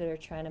fish that are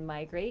trying to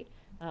migrate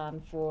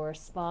for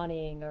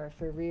spawning or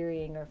for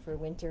rearing or for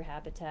winter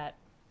habitat.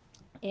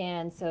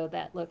 And so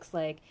that looks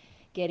like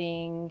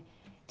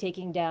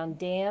taking down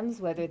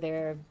dams, whether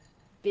they're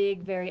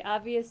big, very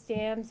obvious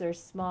dams or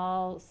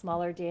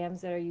smaller dams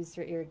that are used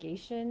for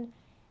irrigation.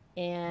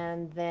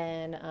 And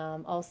then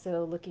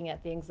also looking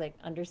at things like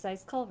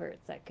undersized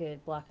culverts that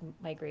could block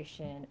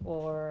migration,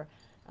 or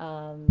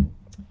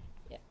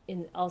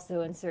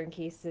also in certain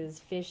cases,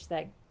 fish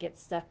that get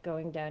stuck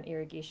going down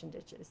irrigation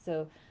ditches.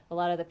 So a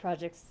lot of the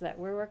projects that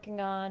we're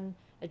working on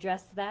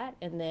address that,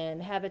 and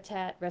then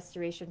habitat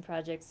restoration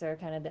projects are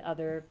kind of the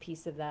other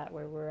piece of that,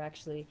 where we're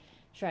actually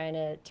trying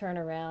to turn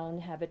around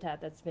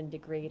habitat that's been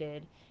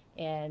degraded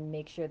and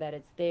make sure that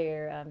it's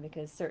there,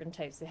 because certain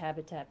types of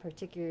habitat,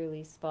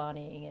 particularly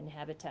spawning and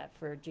habitat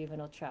for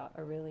juvenile trout,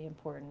 are really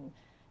important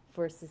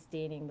for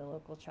sustaining the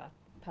local trout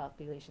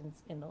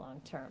populations in the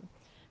long term.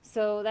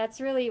 So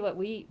that's really what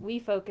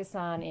we focus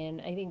on.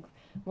 And I think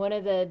one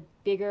of the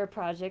bigger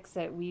projects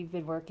that we've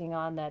been working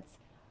on that's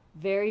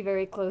very,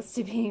 very close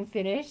to being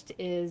finished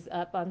is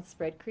up on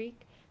Spread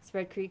Creek.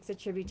 Spread Creek's a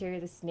tributary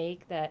of the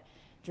Snake that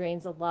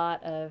drains a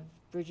lot of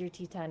Bridger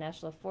Teton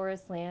National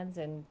Forest lands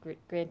and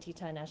Grand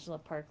Teton National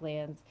Park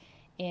lands.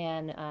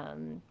 And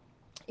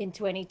in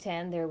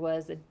 2010, there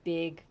was a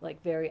big,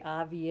 like very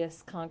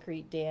obvious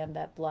concrete dam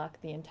that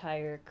blocked the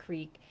entire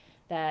creek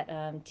that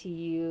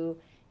TU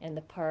and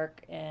the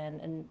park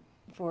and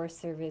Forest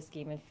Service,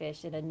 Game and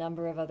Fish, and a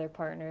number of other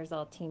partners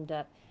all teamed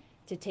up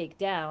to take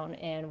down.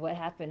 And what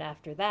happened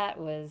after that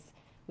was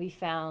we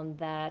found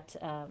that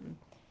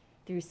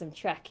through some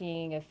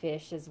tracking of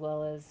fish, as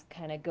well as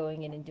kind of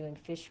going in and doing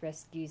fish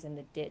rescues in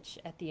the ditch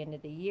at the end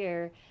of the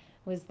year,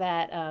 was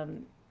that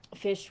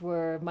fish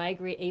were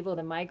able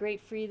to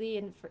migrate freely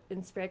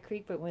in Spread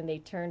Creek, but when they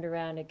turned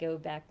around to go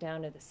back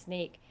down to the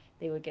Snake,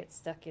 they would get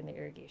stuck in the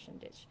irrigation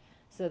ditch.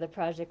 So the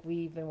project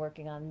we've been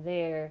working on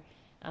there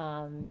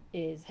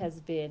has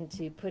been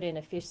to put in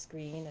a fish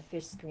screen. A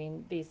fish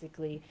screen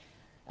basically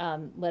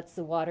lets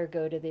the water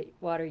go to the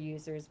water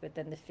users, but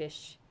then the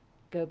fish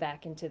go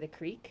back into the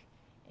creek.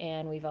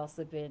 And we've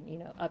also been,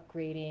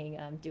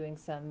 upgrading, doing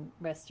some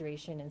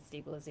restoration and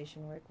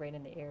stabilization work right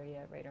in the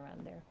area, right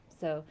around there.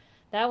 So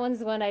that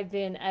one's one I've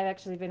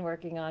actually been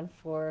working on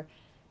for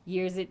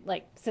years,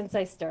 since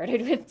I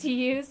started with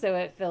TU.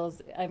 So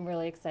I'm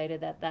really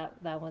excited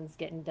that one's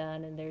getting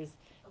done. And there's,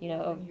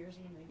 11 years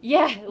in the making.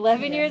 Yeah,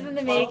 11 years in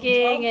the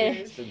making. And,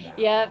 years.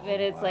 yep, and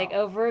it's Wow. like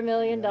over $1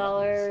 million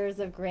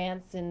of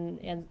grants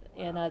and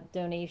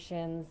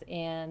donations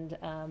and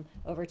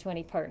over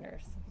 20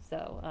 partners.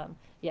 So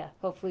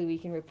hopefully we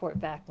can report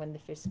back when the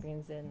fish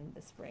screen's in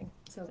the spring.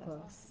 So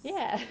close.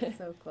 Yeah.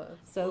 So close.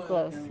 So Well,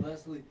 close. And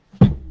Leslie,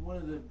 one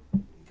of the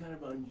kind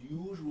of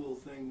unusual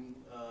thing,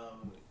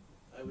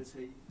 I would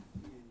say,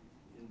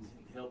 and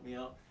help me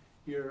out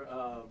here,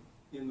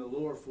 in the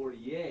lower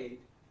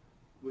 48,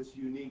 what's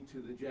unique to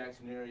the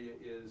Jackson area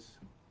is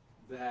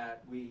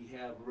that we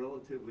have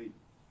relatively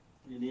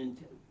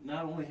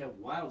not only have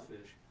wild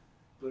fish,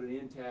 but an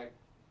intact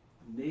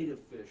native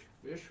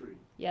fishery,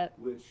 Yep.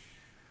 which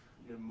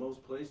in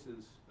most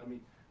places, I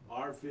mean,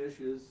 our fish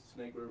is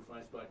Snake River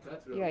fine spot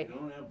cutthroat. Right. We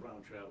don't have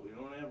brown trout. We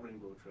don't have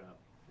rainbow trout.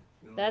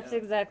 We don't That's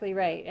have- exactly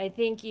right. I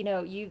think, you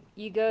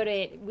go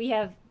to, we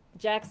have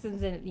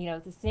Jackson's and,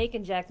 the Snake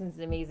and Jackson's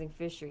an amazing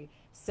fishery.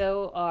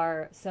 So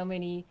are so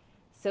many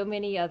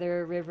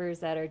other rivers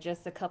that are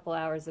just a couple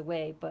hours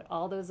away, but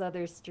all those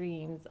other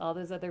streams, all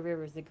those other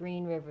rivers, the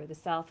Green River, the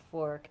South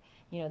Fork,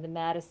 the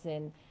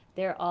Madison,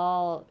 they're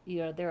all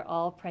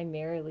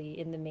primarily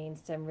in the main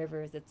stem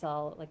rivers. It's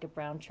all like a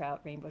brown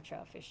trout, rainbow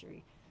trout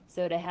fishery.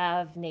 So to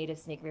have native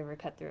Snake River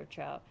cutthroat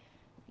trout,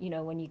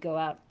 when you go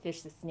out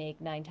fish the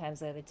Snake, 9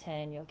 times out of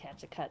 10 you'll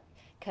catch a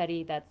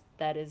cutty.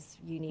 That is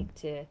unique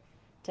to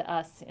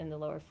us in the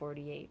lower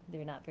 48.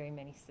 There are not very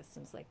many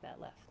systems like that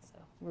left. So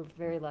we're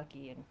very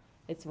lucky, and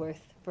it's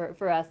worth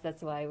for us.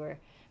 That's why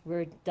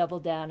we're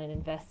doubled down and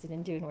invested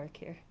in doing work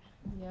here.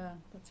 Yeah,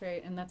 that's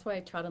right. And that's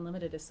why Trout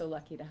Unlimited is so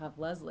lucky to have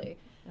Leslie.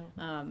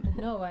 Oh.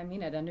 No, I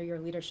mean it. Under your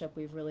leadership,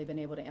 we've really been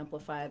able to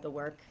amplify the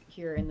work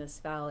here in this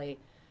valley.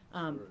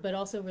 But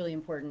also really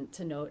important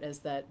to note is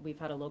that we've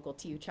had a local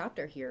TU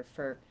chapter here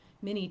for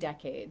many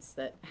decades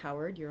that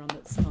Howard, you're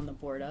on the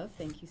board of.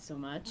 Thank you so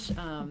much.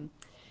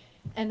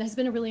 And there's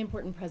been a really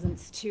important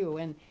presence too.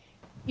 And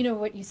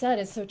what you said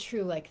is so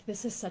true. Like,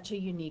 this is such a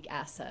unique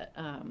asset,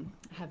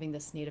 having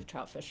this native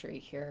trout fishery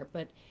here.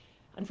 But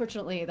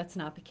unfortunately, that's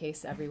not the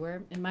case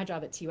everywhere. In my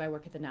job at TU, I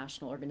work at the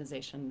national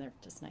organization. They're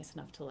just nice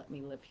enough to let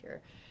me live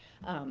here.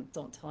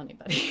 Don't tell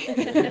anybody.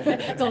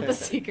 Don't the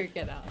secret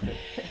get out.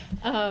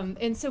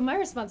 And so my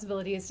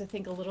responsibility is to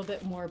think a little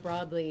bit more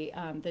broadly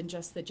than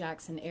just the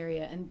Jackson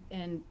area.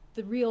 And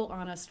the real,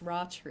 honest,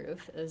 raw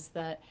truth is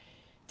that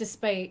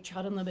despite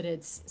Trout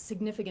Unlimited's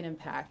significant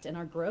impact and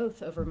our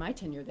growth over my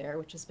tenure there,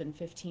 which has been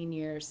 15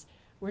 years,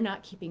 we're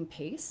not keeping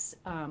pace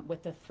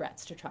with the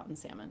threats to trout and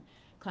salmon.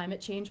 Climate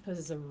change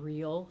poses a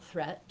real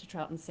threat to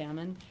trout and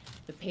salmon.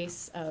 The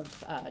pace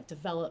of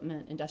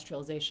development,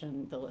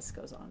 industrialization, the list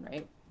goes on,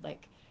 right?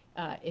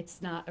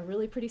 It's not a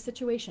really pretty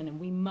situation, and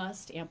we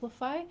must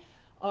amplify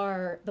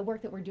the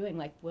work that we're doing,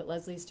 like what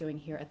Leslie's doing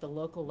here at the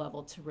local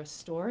level, to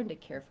restore and to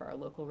care for our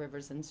local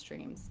rivers and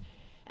streams.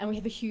 And we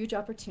have a huge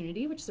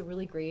opportunity, which is a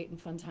really great and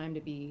fun time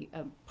to be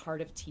a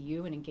part of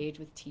TU and engage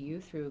with TU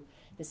through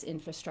this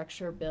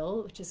infrastructure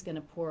bill, which is going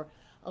to pour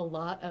a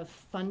lot of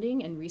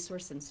funding and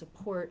resource and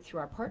support through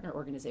our partner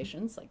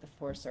organizations like the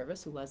Forest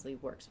Service, who Leslie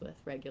works with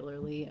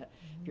regularly,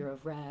 Bureau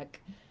of Rec,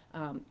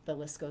 the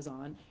list goes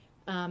on.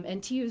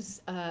 And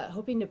TU's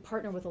hoping to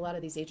partner with a lot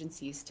of these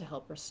agencies to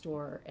help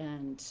restore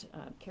and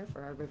care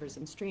for our rivers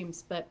and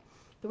streams. But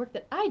the work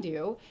that I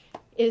do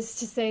is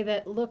to say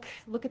that, look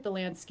at the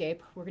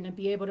landscape. We're going to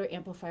be able to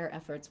amplify our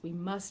efforts. We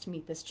must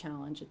meet this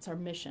challenge. It's our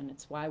mission.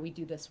 It's why we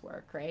do this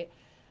work, right?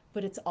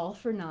 But it's all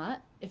for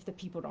naught if the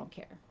people don't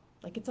care.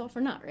 It's all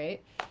for naught,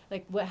 right?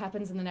 What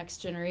happens in the next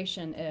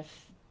generation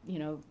if,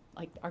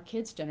 our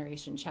kids'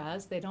 generation,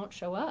 Chaz, they don't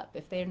show up,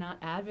 if they're not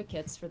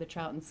advocates for the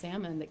trout and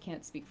salmon that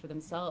can't speak for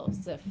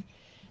themselves, if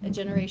a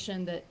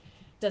generation that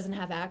doesn't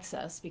have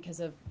access because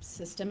of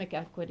systemic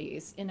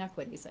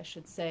inequities, I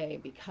should say,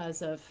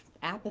 because of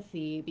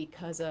apathy,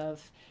 because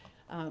of,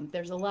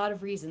 there's a lot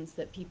of reasons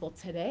that people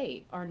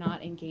today are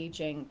not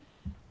engaging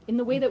in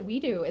the way that we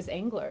do as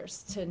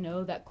anglers to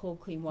know that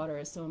cold, clean water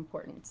is so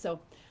important. So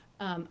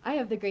I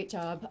have the great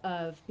job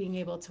of being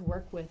able to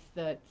work with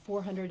the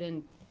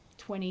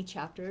 420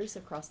 chapters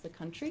across the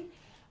country.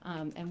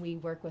 And we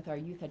work with our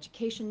youth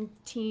education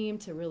team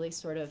to really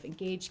sort of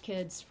engage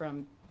kids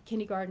from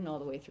kindergarten all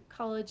the way through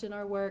college in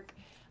our work,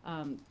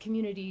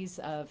 communities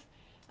of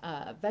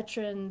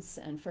veterans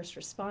and first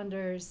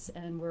responders,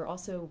 and we're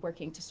also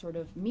working to sort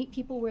of meet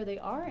people where they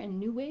are in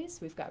new ways.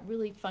 We've got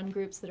really fun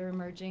groups that are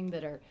emerging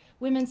that are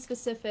women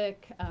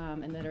specific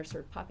and that are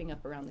sort of popping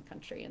up around the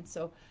country. And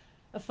so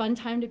a fun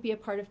time to be a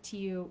part of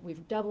TU. We're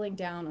doubling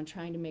down on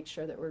trying to make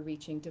sure that we're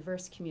reaching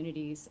diverse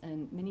communities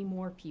and many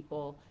more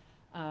people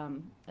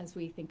as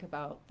we think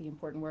about the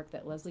important work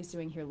that Leslie's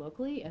doing here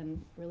locally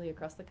and really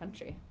across the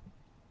country.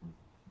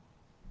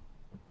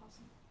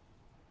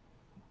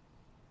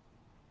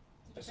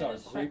 I saw a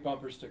great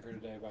bumper sticker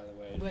today, by the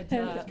way. What's It's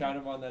that? kind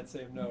of on that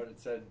same note. It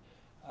said,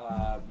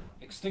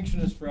 "Extinction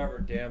is forever,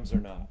 dams are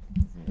not."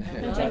 Which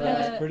I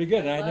thought was pretty good.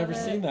 And I had Love never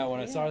it. seen that when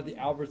I saw it at Yeah.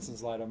 the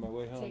Albertsons light on my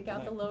way home. Take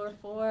out the tonight. lower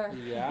four.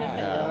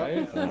 Yeah,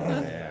 right? Oh,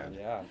 man.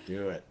 Yeah.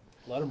 Do it.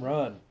 Let them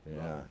run.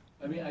 Yeah.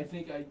 I mean, I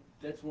think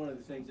that's one of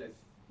the things that's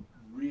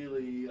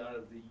really out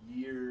of the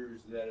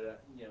years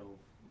that, you know,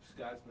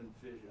 Scott's been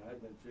fishing,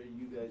 I've been fishing,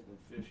 you guys been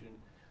fishing,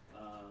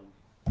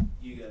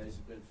 you guys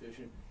have been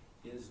fishing,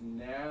 is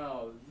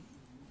now,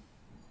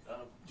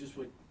 just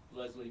what,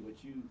 Leslie,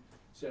 what you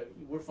said,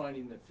 we're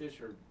finding that fish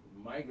are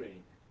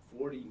migrating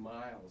 40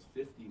 miles,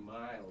 50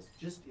 miles,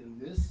 just in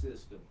this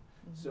system.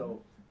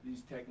 So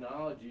these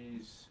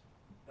technologies,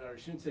 or I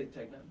shouldn't say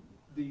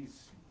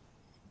these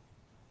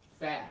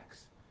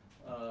facts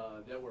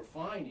that we're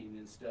finding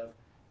and stuff,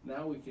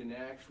 now we can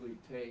actually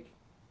take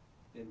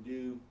and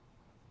do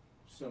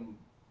some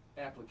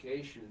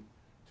application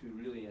to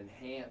really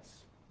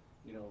enhance,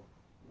 you know,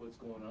 what's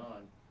going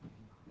on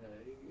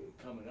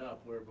coming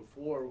up, where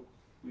before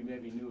we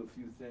maybe knew a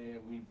few things,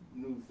 we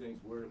knew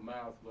things word of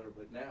mouth, whatever,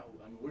 but now,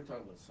 I mean, we're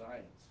talking about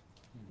science.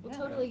 Well,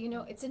 totally. You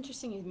know, it's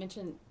interesting you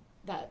mentioned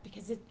that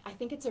because I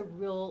think it's a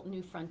real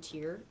new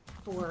frontier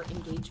for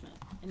engagement.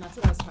 And that's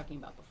what I was talking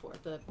about before.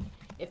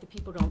 If the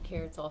people don't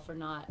care, it's all for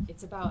naught.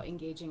 It's about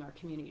engaging our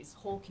communities,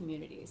 whole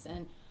communities.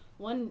 And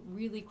one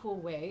really cool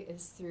way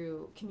is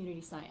through community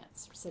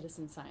science,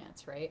 citizen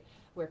science, right?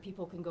 Where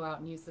people can go out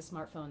and use the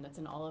smartphone that's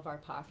in all of our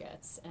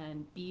pockets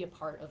and be a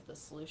part of the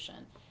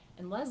solution.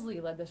 And Leslie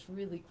led this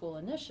really cool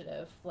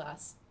initiative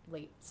last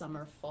late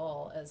summer,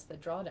 fall, as the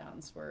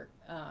drawdowns were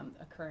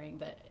occurring,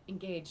 that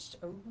engaged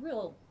a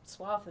real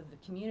swath of the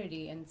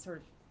community and sort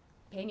of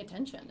paying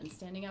attention and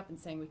standing up and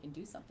saying we can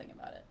do something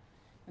about it.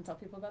 And tell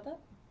people about that?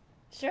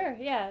 Sure,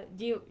 yeah.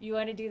 Do you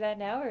want to do that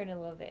now or in a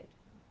little bit?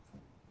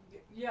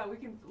 Yeah, we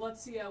can.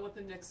 Let's see what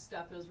the next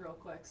step is real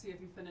quick. See if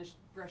you finished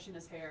brushing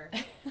his hair.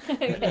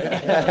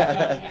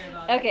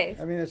 Okay.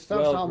 I mean, it's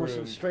stuff's Well almost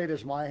groomed. as straight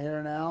as my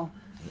hair now,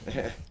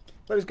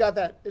 but it's got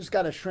a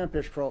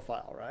shrimpish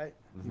profile, right?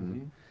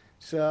 Mm-hmm.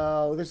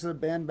 So this is a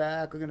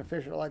bendback. We're gonna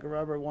fish it like a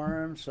rubber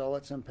worm. So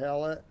let's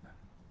impale it.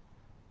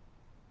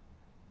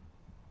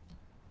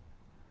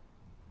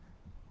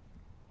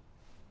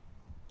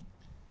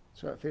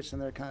 So it fits in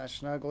there kind of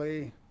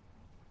snugly.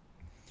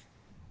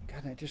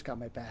 God, I just got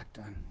my back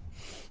done.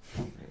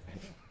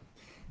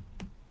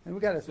 And we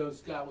got a So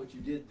Scott, what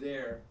you did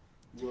there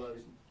was,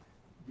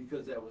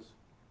 because that was,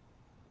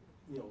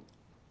 you know,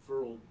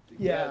 furled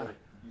together,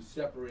 you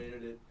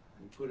separated it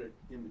and put it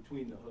in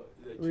between the hook.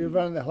 we were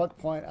running the hook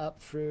point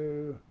up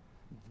through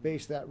the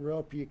base of that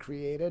rope you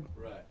created,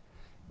 Right,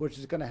 which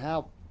is going to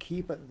help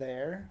keep it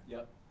there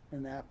yep.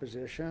 in that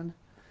position.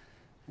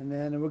 And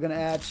then we're going to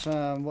add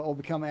some what will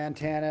become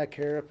antenna,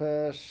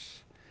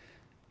 carapace,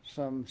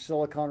 some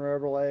silicone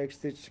rubber legs.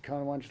 These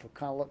silicone ones will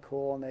kind of look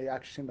cool, and they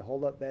actually seem to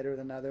hold up better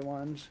than other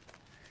ones.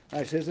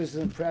 I says this is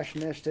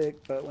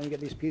impressionistic, but when you get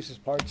these pieces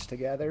parts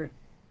together,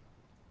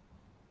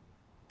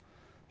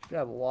 you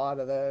have a lot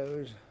of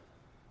those.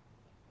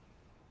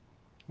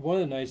 One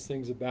of the nice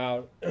things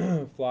about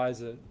flies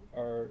that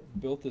are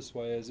built this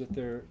way is that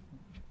their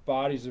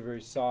bodies are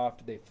very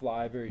soft. They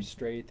fly very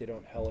straight. They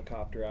don't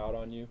helicopter out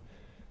on you.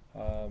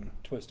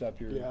 Twist up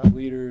your Yeah.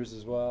 leaders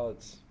as well.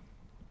 It's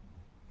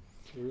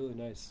really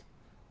nice.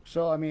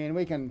 So, I mean,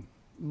 we can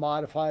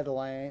modify the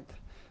length,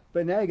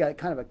 but now you got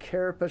kind of a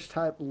carapace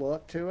type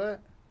look to it.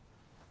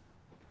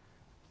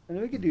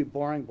 And we could do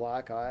boring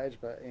black eyes,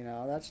 but, you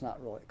know, that's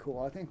not really cool.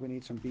 I think we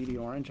need some beady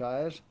orange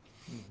eyes.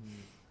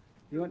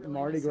 You went to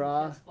Mardi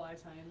Gras. Fly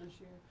tying this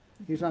year.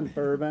 He's on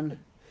Bourbon.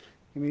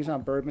 I mean, he's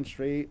on Bourbon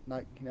Street,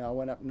 like, you know,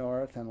 went up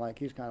north, and, like,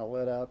 he's kind of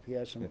lit up. He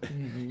has some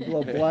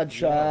little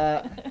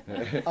bloodshot.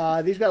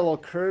 These got a little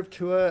curve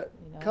to it.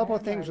 You know, A couple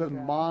of I'm things with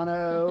Mardi Gras.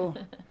 mono.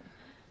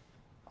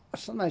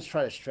 Sometimes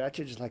try to stretch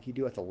it just like you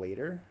do with the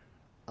leader.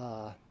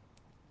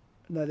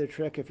 Another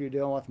trick if you're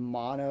dealing with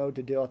mono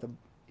to deal with a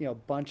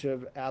bunch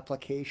of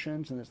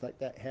applications and it's like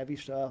that heavy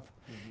stuff.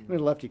 I mean,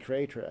 Lefty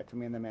Cray trick. I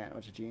mean, the man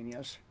was a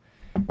genius.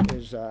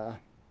 Is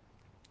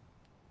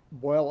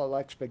boil it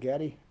like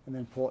spaghetti and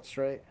then pull it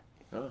straight.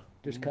 Oh.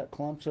 Just cut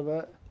clumps of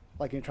it,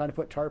 like you're trying to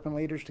put tarpon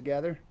leaders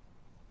together.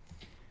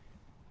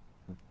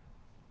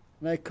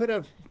 And I could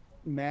have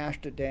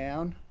mashed it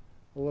down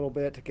a little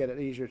bit to get it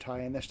easier to tie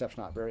in. This stuff's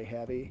not very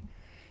heavy.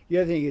 The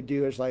other thing you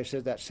do is, like I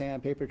said, that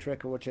sandpaper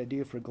trick, which I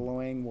do for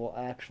gluing, will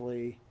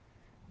actually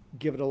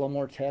give it a little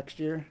more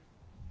texture.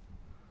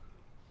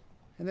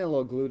 And then a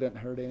little glue doesn't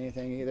hurt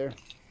anything either.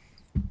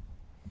 It's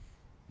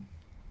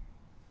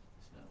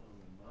not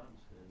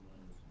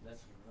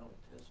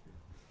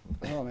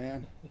Oh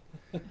man.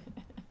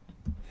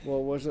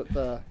 Well, was it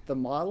the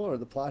model or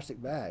the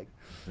plastic bag?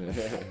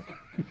 Never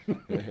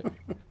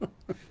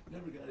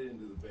got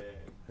into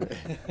the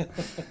bag.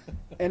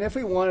 And if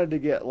we wanted to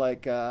get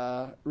like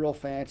real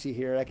fancy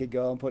here, I could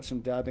go and put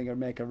some dubbing or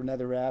make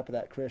another wrap of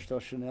that Crystal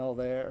Chanel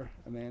there.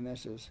 I mean,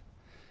 this is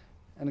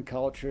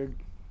uncultured,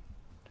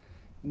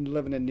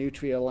 living in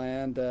nutria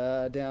land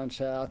down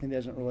south. He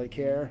doesn't really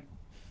care.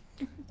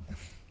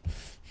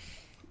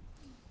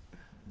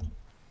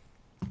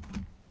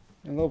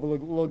 And a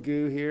little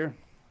goo here.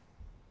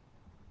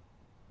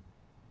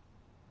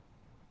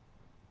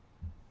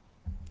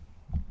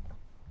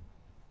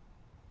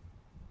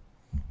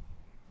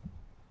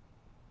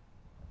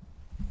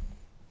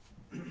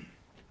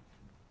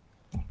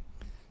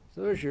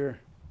 So there's your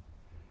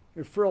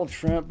furled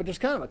shrimp, but it's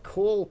kind of a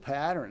cool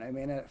pattern. I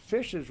mean, it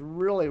fishes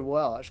really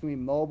well. It's going to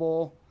be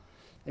mobile.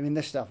 I mean,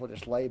 this stuff will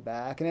just lay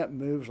back, and it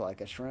moves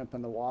like a shrimp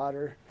in the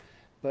water.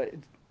 But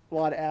a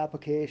lot of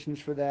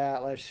applications for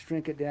that. Let's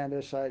shrink it down to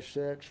a size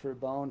 6 for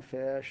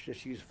bonefish.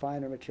 Just use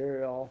finer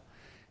material.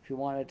 If you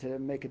wanted to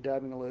make a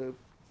dubbing loop,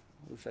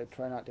 which I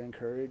try not to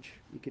encourage,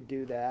 you could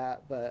do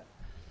that. But,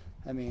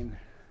 I mean,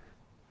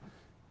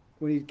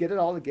 when you get it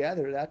all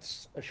together,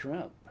 that's a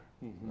shrimp.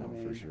 No, I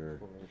mean, for sure.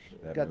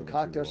 That Got moving through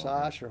cocktail the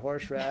water. sauce or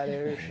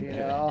horseradish, you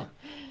know,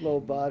 a little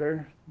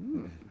butter.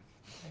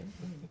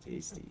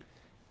 Tasty.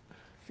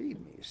 Feed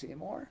me,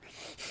 Seymour.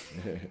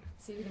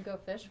 So you can go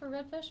fish for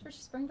redfish for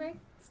spring break,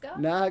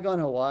 Scott? Now I go in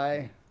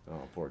Hawaii.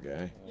 Oh, poor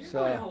guy. You're So-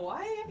 going to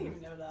Hawaii? I didn't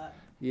even know that.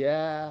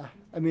 Yeah,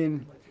 I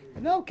mean,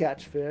 I know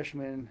catch fish. I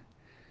mean,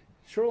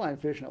 shoreline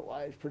fishing in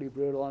Hawaii is pretty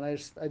brutal, and I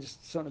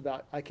just something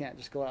about I can't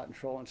just go out and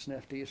troll and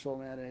sniff diesel,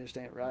 man. It just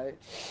ain't right.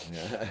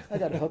 Yeah. I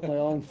got to hook my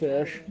own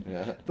fish.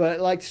 Yeah. But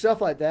like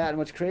stuff like that, and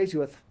what's crazy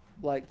with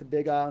like the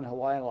Big Island,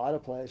 Hawaii, and a lot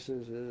of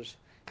places is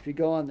if you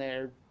go in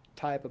there,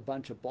 type a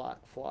bunch of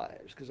black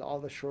flies because all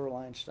the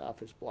shoreline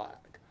stuff is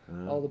black.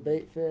 All the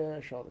bait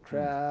fish, all the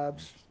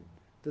crabs,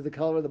 they're the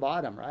color of the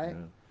bottom, right?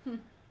 Yeah.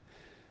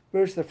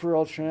 Where's the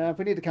furled shrimp?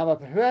 We need to come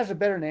up. Who has a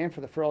better name for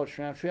the furled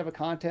shrimp? Should we have a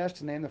contest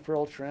to name the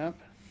furled shrimp?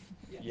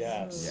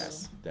 Yes.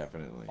 Yes,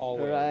 definitely.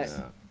 Always. Right.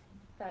 Yeah.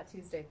 Fat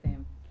Tuesday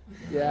theme.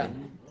 Yeah,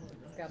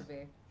 It's gotta be.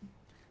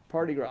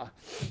 party gras.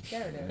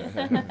 There it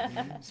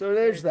is. So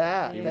there's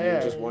that. You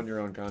There. just won your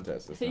own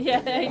contest. That's not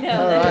Yeah, bad. I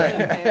know. All That's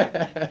right.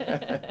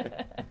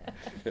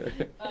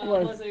 unfair.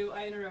 Well- Leslie,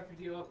 I interrupted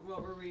you.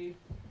 What were we?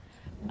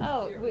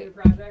 Oh, Your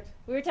project?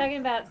 we were talking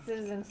about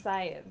citizen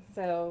science.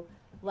 So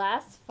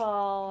last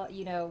fall,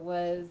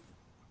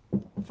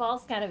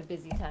 fall's kind of a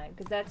busy time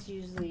because that's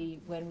usually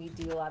when we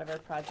do a lot of our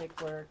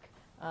project work.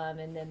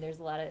 And then there's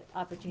a lot of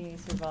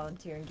opportunities for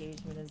volunteer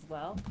engagement as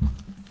well.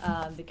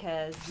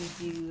 Because we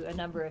do a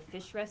number of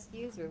fish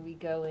rescues where we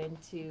go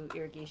into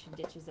irrigation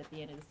ditches at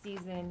the end of the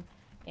season,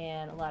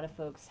 and a lot of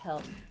folks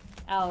help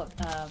out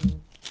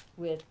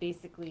with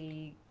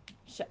basically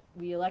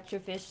we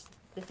electrofish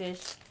the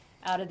fish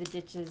out of the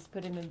ditches,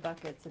 put them in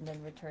buckets, and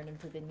then return them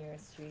to the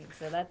nearest stream.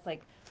 So that's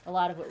like a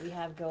lot of what we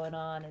have going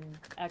on in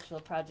actual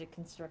project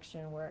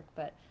construction work.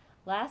 But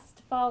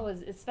last fall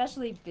was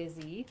especially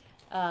busy.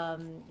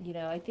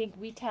 I think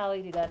we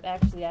tallied it up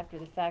actually after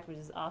the fact, which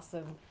is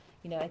awesome.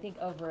 I think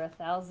over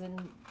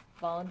 1,000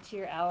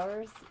 volunteer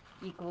hours,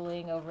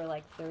 equaling over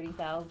like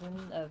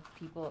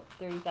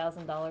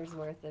 $30,000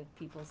 worth of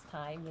people's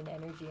time and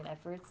energy and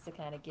efforts to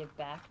kind of give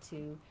back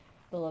to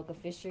the local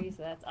fishery.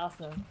 So that's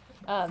awesome.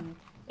 And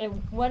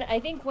I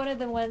think one of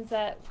the ones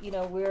that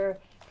we're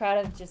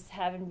proud of just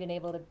having been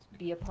able to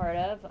be a part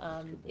of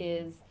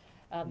is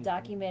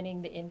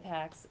documenting the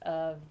impacts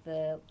of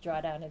the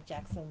drawdown of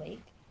Jackson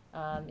Lake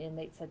in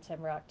late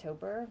September,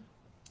 October.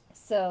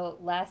 So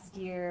last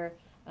year,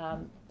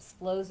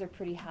 flows are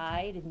pretty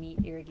high to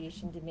meet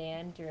irrigation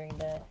demand during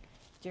the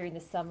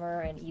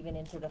summer and even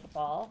into the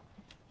fall.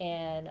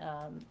 And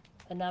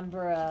a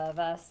number of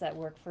us that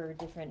work for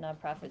different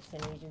nonprofits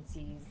and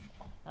agencies,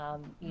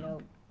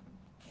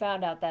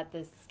 found out that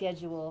the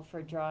schedule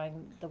for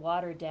drawing the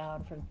water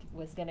down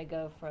was going to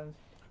go from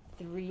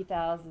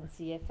 3,000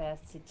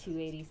 CFS to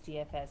 280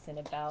 CFS in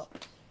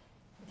about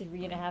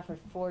 3.5 or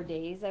 4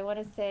 days, I want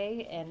to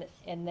say,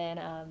 and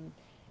then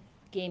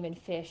Game and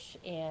Fish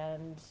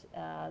and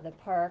the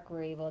park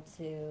were able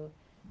to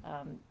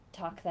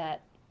talk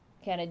that,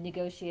 kind of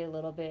negotiate a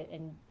little bit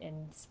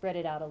and spread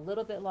it out a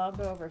little bit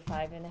longer over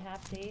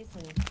 5.5 days.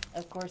 And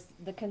of course,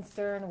 the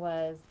concern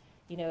was,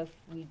 if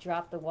we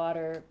drop the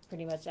water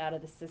pretty much out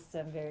of the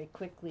system very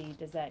quickly,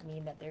 does that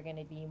mean that there are going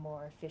to be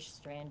more fish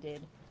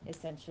stranded,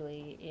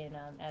 essentially, in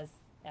as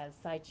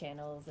side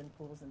channels and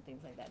pools and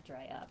things like that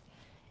dry up?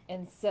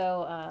 And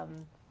so,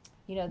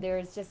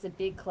 there's just a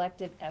big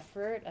collective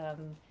effort.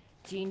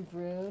 Jean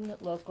Brune,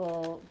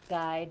 local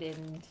guide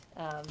and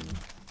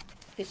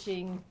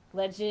fishing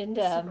legend,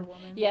 Superwoman.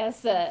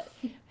 yes,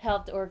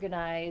 helped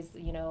organize, a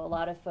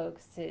lot of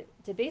folks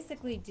to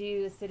basically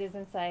do a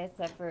citizen science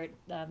effort.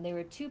 There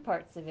were two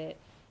parts of it.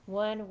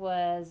 One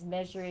was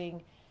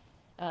measuring,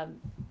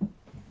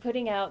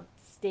 putting out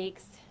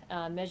stakes,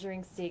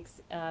 measuring stakes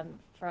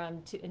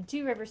in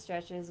two river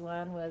stretches.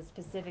 One was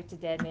Pacific to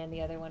Deadman,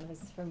 the other one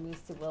was from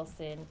Moose to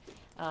Wilson,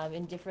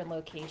 in different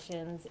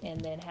locations, and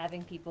then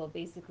having people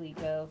basically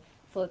go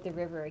float the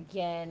river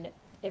again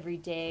every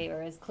day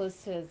or as close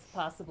to as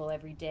possible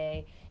every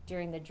day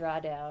during the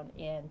drawdown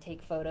and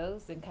take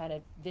photos and kind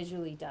of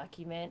visually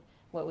document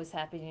what was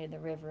happening in the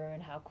river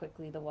and how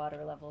quickly the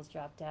water levels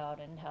dropped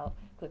out and how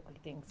quickly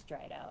things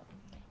dried out.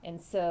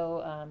 And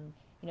so,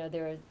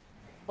 there were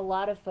a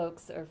lot of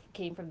folks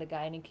came from the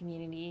guiding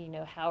community.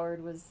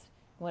 Howard was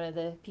one of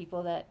the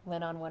people that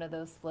went on one of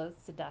those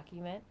floats to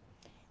document.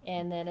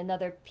 And then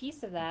another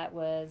piece of that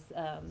was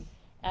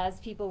as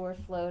people were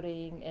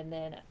floating, and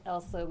then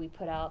also we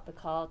put out the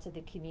call to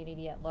the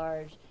community at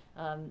large,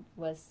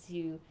 was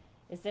to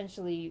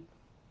essentially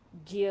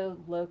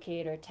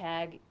geolocate or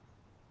tag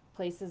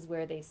places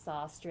where they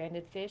saw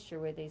stranded fish or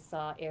where they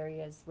saw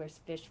areas where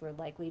fish were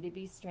likely to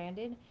be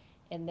stranded.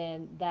 And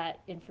then that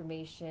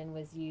information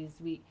was used.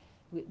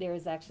 There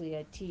was actually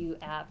a TU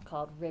app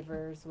called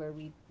Rivers where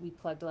we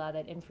plugged a lot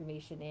of that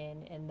information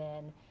in, and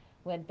then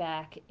went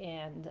back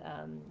and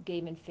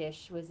Game and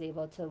Fish was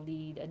able to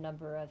lead a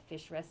number of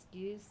fish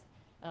rescues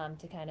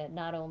to kind of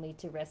not only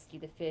to rescue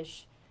the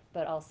fish,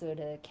 but also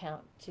to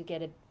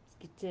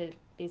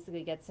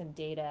basically get some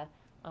data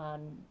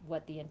on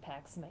what the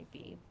impacts might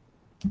be.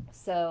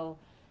 So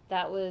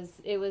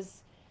it was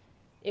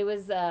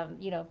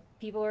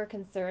people were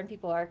concerned,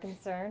 people are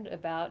concerned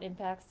about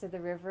impacts to the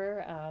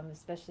river,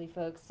 especially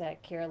folks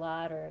that care a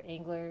lot, or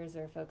anglers,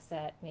 or folks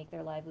that make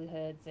their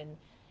livelihoods,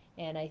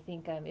 and I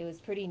think it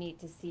was pretty neat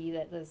to see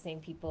that those same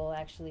people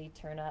actually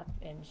turn up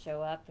and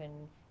show up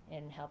and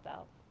help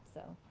out.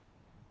 So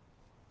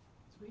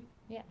Sweet.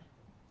 Yeah.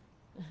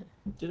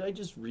 Did I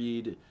just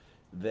read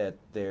that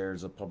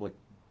there's a public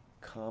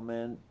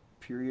comment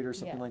period or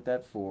something like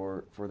that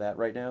for that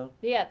right now?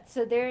 Yeah,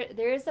 so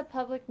there is a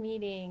public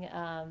meeting.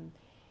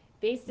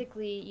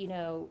 Basically,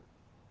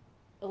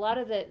 a lot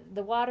of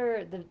the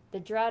water, the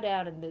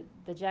drawdown and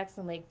the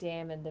Jackson Lake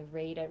Dam and the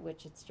rate at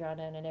which it's drawn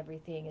down and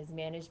everything is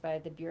managed by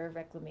the Bureau of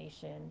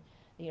Reclamation.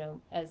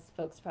 As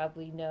folks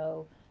probably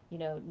know,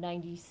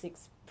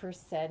 96%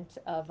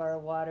 of our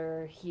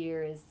water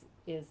here is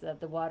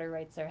the water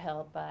rights are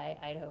held by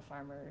Idaho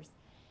farmers,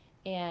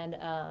 and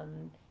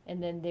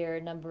then there are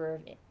a number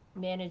of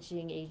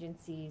managing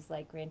agencies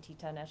like Grand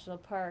Teton National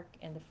Park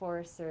and the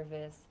Forest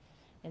Service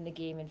and the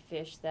Game and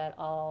Fish that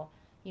all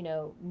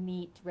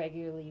meet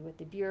regularly with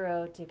the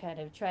Bureau to kind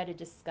of try to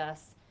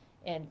discuss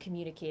and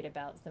communicate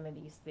about some of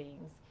these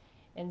things.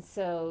 And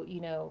so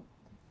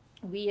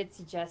we had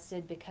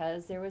suggested,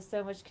 because there was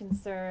so much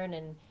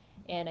concern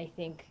and I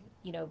think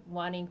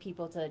wanting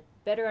people to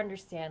better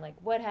understand like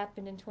what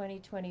happened in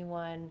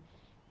 2021,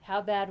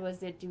 how bad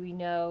was it, do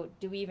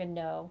we even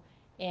know,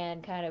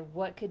 and kind of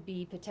what could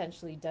be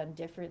potentially done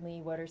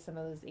differently, what are some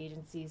of those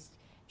agencies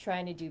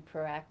trying to do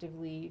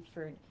proactively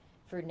for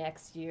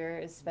next year,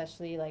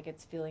 especially like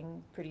it's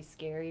feeling pretty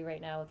scary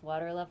right now with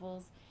water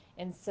levels.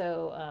 And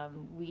so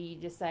we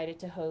decided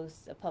to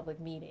host a public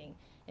meeting,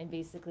 and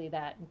basically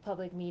that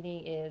public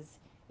meeting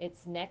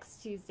it's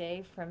next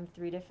Tuesday from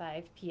 3 to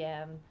 5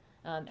 p.m.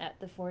 At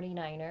the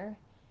 49er,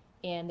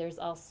 and there's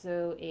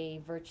also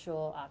a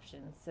virtual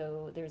option.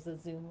 So there's a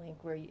Zoom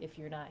link where if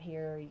you're not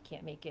here or you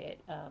can't make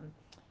it,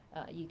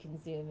 you can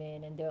Zoom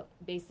in, and there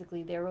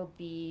will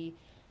be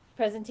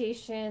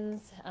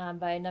presentations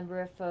by a number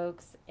of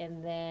folks,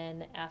 and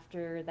then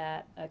after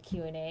that a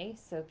Q&A,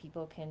 so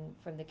people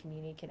from the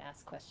community can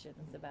ask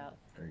questions about.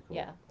 Very cool.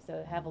 Yeah,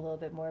 so have a little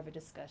bit more of a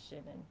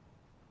discussion. And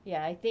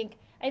yeah, I think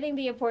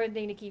the important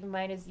thing to keep in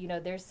mind is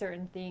there's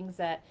certain things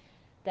that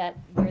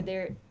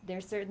where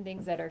there's certain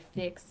things that are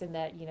fixed and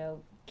that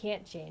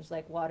can't change,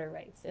 like water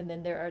rights, and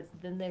then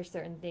there's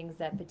certain things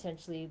that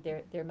potentially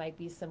there might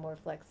be some more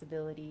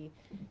flexibility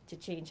to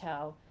change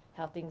how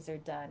things are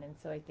done. And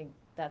so I think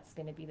that's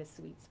going to be the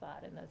sweet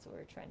spot, and that's what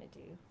we're trying to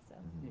do. So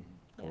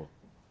Cool.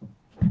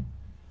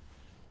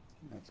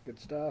 That's good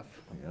stuff.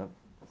 Yep. All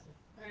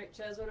right,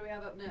 Ches, what do we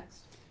have up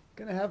next?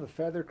 Gonna have a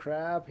feather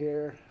crab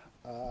here.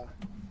 Guys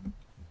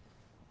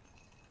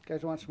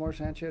want some more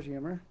Sanchez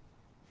humor?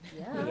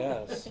 yeah.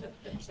 Yes.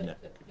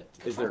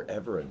 Is there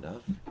ever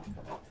enough?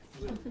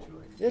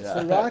 It's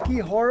the Rocky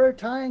Horror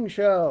Tying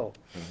Show.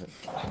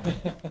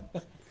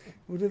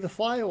 We do the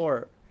fly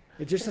warp.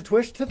 It's just a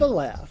twist to the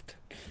left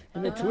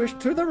and a twist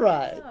to the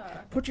right.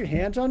 Put your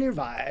hands on your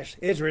vise.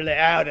 It's really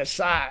out of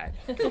sight.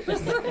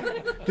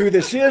 Do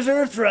the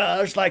scissor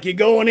thrust like you're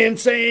going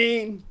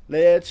insane.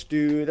 Let's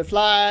do the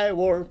fly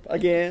warp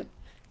again.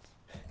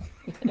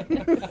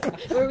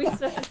 Were we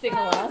supposed to sing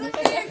along? Is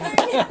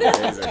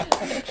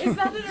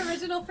that an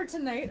original for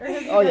tonight, or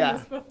have you Oh, done yeah.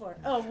 this before?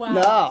 Oh, wow.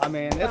 No, I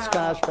mean, it's Wow.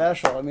 kind of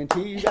special. I mean,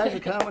 you guys are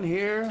coming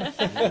here.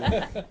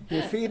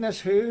 You're feeding us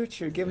hooch.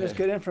 You're giving us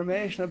good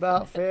information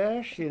about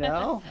fish,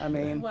 I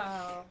mean,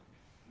 Wow.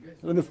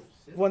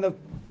 one of the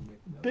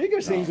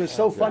biggest things that's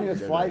so funny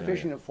with fly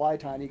fishing and fly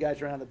tying, you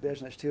guys are around the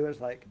business too, is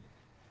like,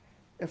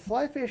 if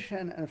fly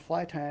fishing and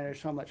fly tying are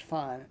so much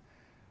fun,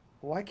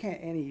 why can't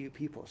any of you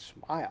people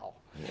smile?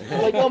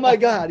 Like, oh my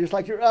God, it's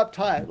like you're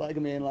uptight. Like, I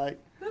mean, like,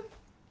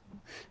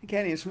 you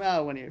can't even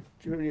smile when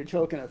you're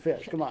choking a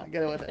fish. Come on,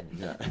 get it with it.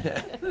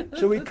 Yeah.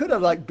 So we could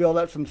have like built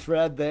up some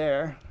thread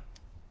there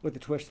with a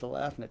twist to the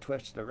left and a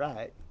twist to the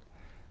right.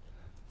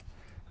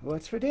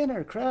 What's for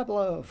dinner? Crab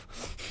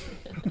loaf.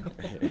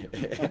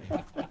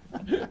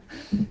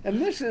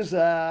 And this is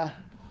kind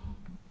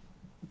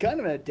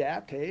of an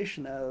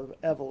adaptation of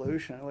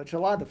evolution, which a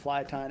lot of the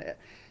fly tying,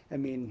 I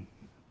mean,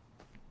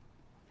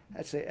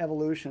 I'd say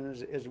evolution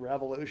is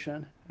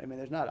revolution. I mean,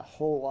 there's not a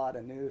whole lot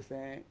of new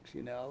things,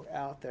 you know,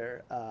 out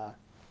there.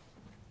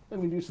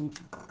 Let me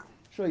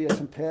show you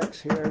some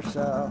pics here.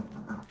 So,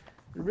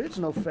 the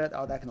original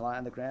that can lie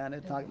on the ground.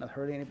 It's not going to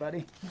hurt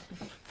anybody.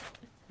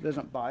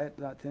 Doesn't bite,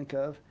 not think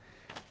of.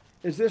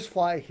 Is this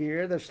fly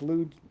here, this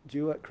blue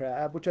jewett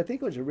crab, which I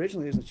think was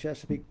originally in the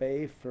Chesapeake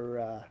Bay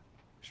for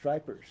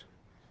stripers.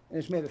 And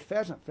it's made of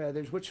pheasant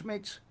feathers, which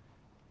makes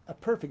a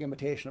perfect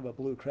imitation of a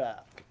blue crab.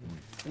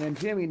 And then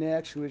Jimmy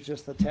Nix, who was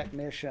just the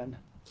technician,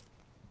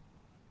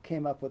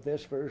 came up with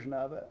this version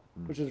of it,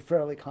 which is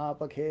fairly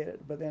complicated.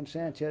 But then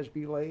Sanchez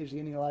be lazy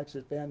and he likes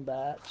his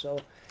Bendback. So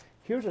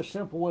here's a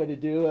simple way to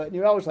do it. And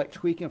you're always like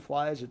tweaking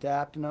flies,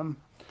 adapting them.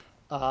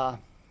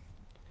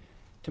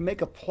 To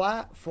make a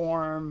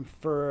platform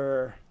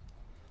for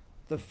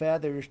the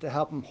feathers to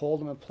help them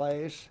hold them in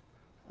place,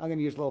 I'm going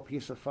to use a little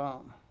piece of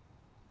foam.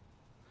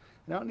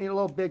 I don't need a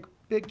little big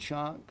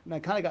chunk, and I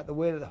kind of got the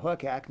weight of the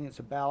hook acting as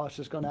a ballast.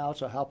 It's going to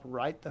also help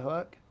right the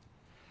hook.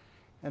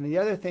 And the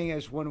other thing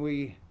is when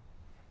we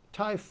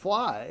tie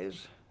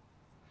flies,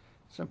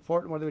 it's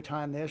important whether we're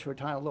tying this or we're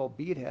tying a little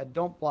bead head,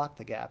 don't block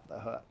the gap of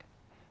the hook.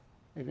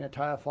 If you're going to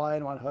tie a fly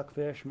and want to hook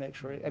fish, make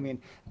sure, I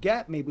mean,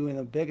 gap may be one of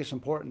the biggest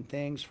important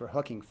things for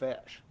hooking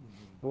fish.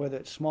 Whether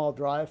it's small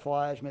dry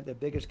flies, make the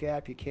biggest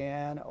gap you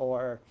can,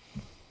 or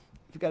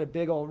if you've got a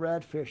big old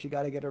redfish, you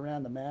got to get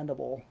around the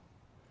mandible.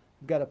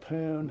 You've got a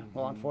poon,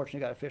 well,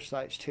 unfortunately, you got a fish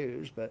size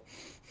 2s, but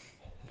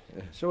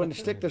so when you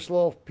stick this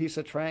little piece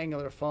of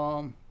triangular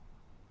foam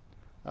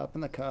up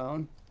in the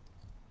cone.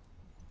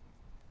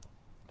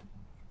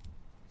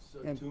 So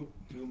And- two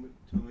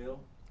mil?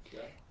 Yeah.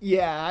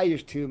 Yeah, I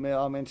use 2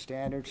 mil. I'm in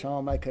standard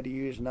foam. I could have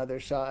used another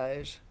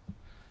size.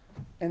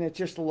 And it's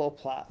just a little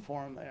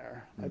platform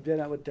there. I've done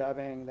it with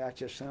dubbing. That's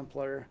just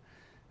simpler.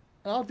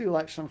 And I'll do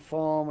like some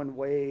foam and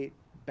weight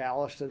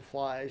ballasted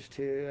flies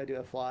too. I do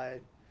a fly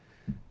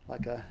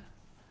like a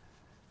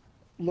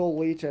little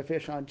leech I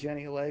fish on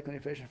Jenny Lake when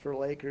you're fishing for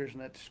Lakers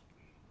and it's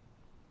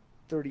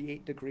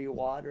 38-degree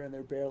water and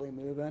they're barely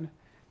moving.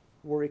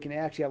 Where you can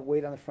actually have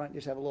weight on the front,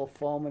 just have a little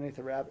foam underneath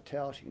the rabbit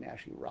tail so you can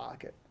actually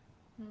rock it.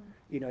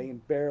 You know, you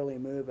can barely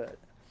move it.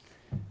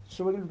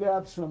 So we're going to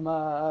grab some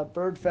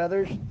bird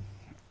feathers.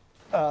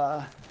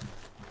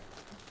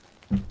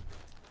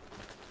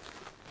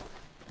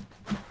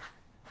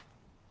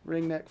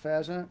 Ringneck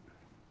pheasant.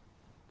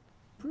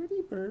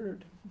 Pretty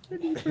bird.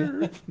 Pretty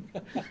bird.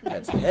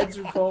 Its heads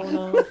are falling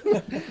off.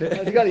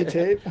 Have you got any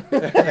tape?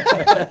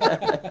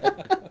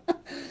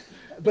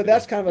 But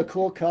that's kind of a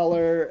cool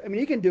color. I mean,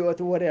 you can do it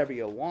with whatever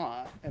you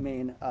want. I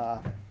mean,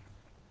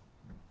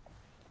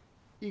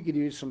 you could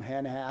use some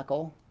hen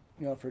hackle,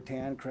 you know, for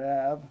tan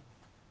crab.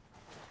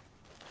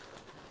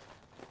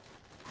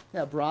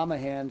 Yeah, Brahma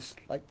hen's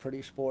like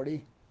pretty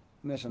sporty.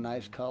 And it's a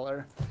nice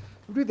color.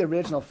 We'll do the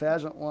original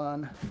pheasant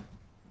one.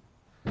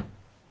 I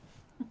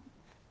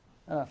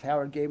don't know if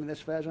Howard gave me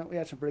this pheasant. We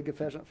had some pretty good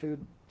pheasant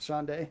food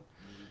Sunday.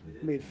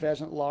 Made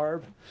pheasant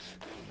larb.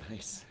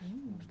 Nice.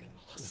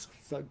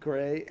 So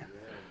great.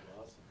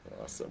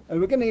 Awesome. And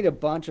we're gonna need a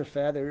bunch of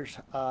feathers.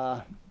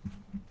 So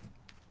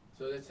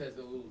this has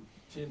a little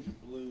tinge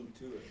of blue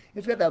to it.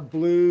 It's got that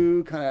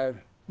blue kind of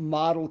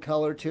mottled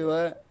color to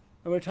it.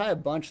 And we'll tie a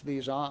bunch of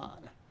these on.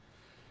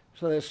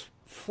 So this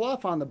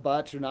fluff on the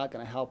butts are not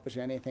going to help us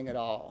anything at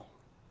all.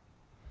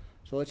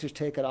 So let's just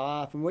take it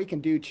off. And what you can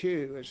do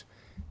too is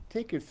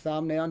take your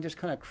thumbnail and just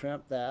kind of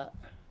crimp that.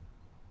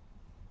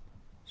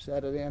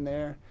 Set it in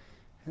there.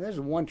 And there's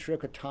one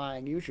trick of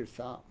tying. Use your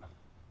thumb.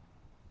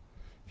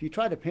 If you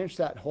try to pinch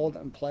that and hold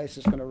it in place,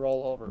 it's going to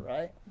roll over,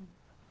 right?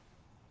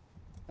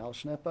 El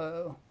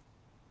snippo.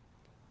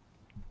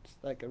 It's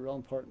like a real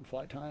important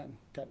fly tying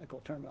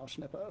technical term, el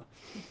snippo.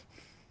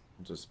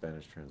 It's a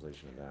Spanish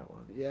translation of that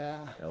one.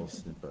 Yeah. El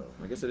Snippo.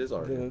 I guess it is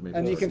our. maybe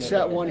And you it's can our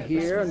set Snippo. one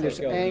here and just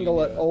Snippo.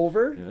 angle it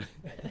over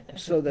Yeah.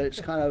 so that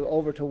it's kind of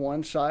over to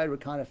one side. We're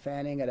kind of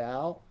fanning it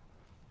out.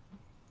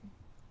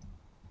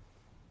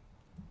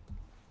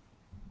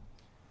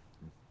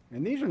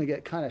 And these are going to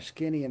get kind of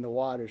skinny in the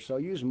water, so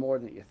use more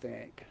than you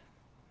think.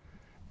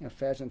 You know,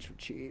 pheasants are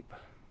cheap.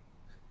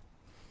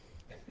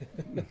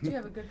 Do you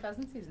have a good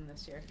pheasant season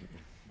this year?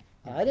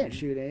 I didn't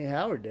shoot any.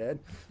 Howard did.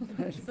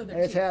 So I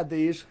they're just had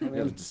these. I Yeah,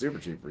 mean, it's super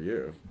cheap for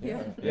you.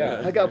 Yeah.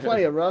 Yeah. I got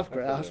plenty of rough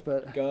grouse,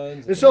 but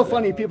Guns. it's so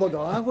funny. People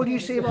go, "Oh, what do you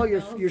save all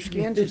your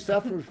skins and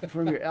stuff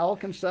from your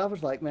elk and stuff?"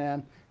 It's like,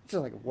 man, it's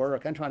just like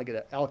work. I'm trying to get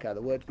an elk out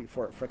of the woods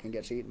before it frickin'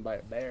 gets eaten by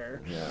a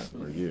bear. Yeah,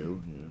 or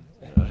you.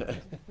 Yeah.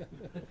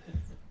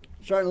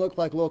 Starting to look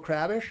like a little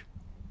crabbish.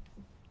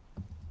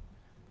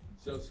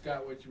 So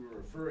Scott, what you were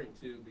referring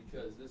to,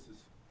 because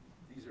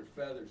these are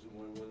feathers,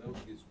 and when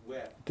those gets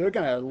wet, They're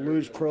gonna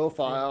lose gonna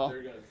profile.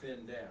 They're gonna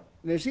thin down.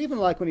 There's even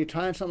like when you're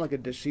tying something like a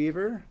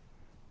deceiver,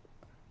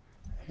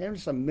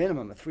 there's a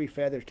minimum of 3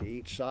 feathers to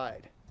each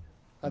side.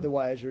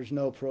 Otherwise, there's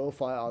no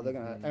profile. They're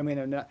gonna. I mean,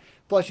 they're not.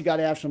 Plus, you got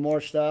to have some more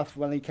stuff.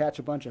 When you catch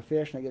a bunch of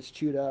fish and it gets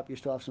chewed up, you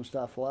still have some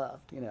stuff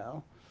left. You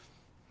know.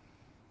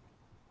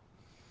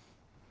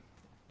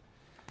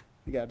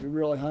 You got to be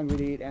really hungry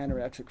to eat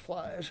anorexic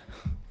flies.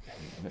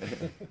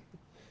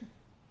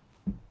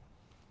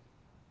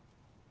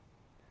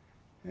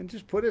 And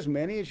just put as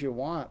many as you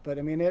want. But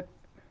I mean, it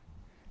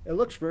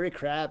looks very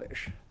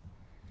crabbish.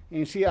 And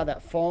you see how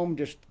that foam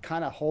just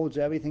kind of holds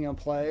everything in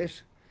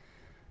place.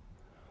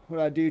 What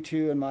I do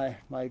too in my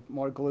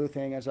more glue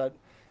thing is I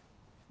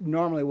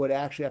normally would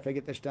actually, after I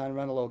get this done,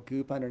 run a little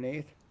goop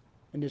underneath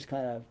and just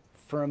kind of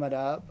firm it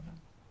up.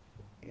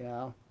 You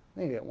know,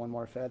 maybe get one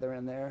more feather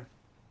in there.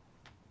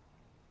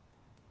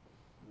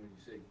 When you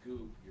say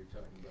goop, you're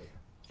talking about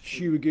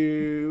Shoe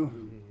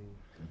goo,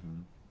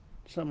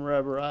 some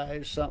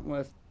rubberized, something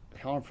with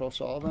harmful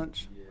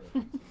solvents.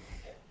 yeah.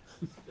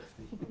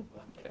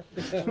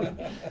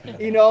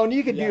 You know, and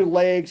you could do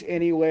legs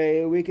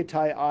anyway. We could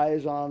tie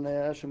eyes on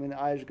this. I mean,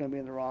 the eyes are going to be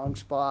in the wrong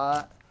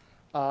spot.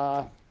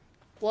 A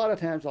lot of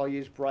times I'll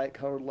use bright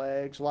colored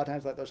legs. A lot of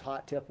times like those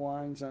hot tip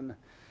ones. And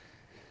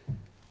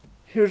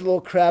here's a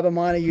little crab of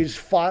mine. I use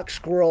fox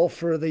squirrel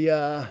for the,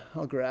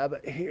 I'll grab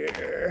it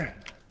here,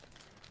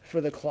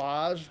 for the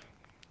claws.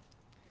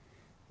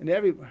 And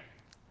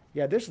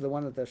yeah, this is the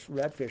one with this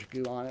redfish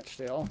goo on it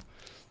still.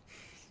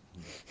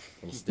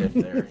 A little stiff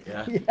there,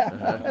 yeah.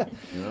 Yeah.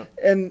 Yeah.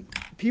 And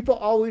people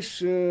always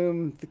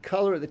assume the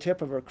color at the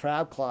tip of her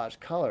crab claw is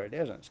color. It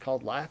isn't. It's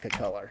called lack of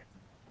color.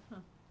 Huh.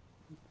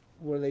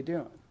 What are they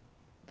doing?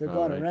 They're Oh,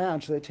 going right.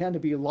 around, so they tend to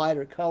be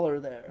lighter color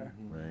there.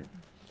 Right.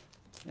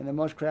 And then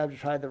most crabs are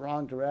tied the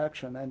wrong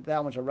direction. And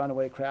that one's a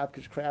runaway crab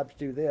because crabs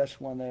do this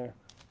when they're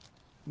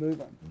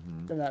moving.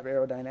 They're not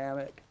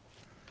aerodynamic.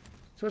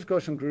 So let's go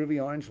some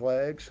groovy orange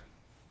legs.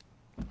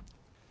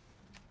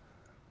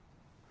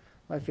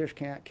 My fish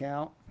can't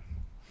count.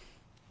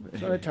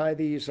 So I tie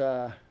these,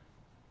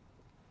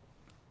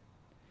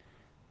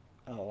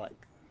 like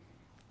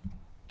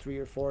 3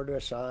 or 4 to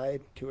a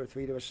side, 2 or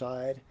 3 to a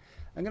side.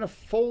 I'm going to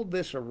fold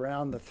this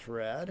around the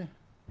thread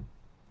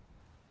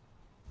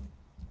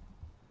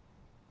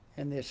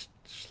and just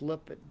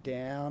slip it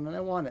down. And I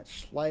want it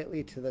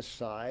slightly to the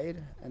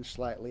side and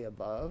slightly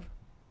above.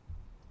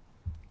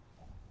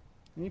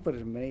 And you put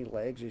as many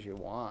legs as you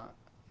want.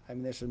 I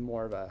mean, this is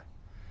more of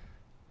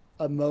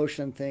a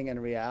motion thing in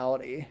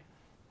reality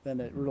than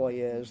it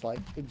really is like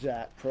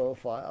exact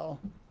profile.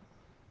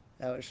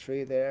 That was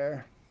 3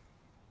 there.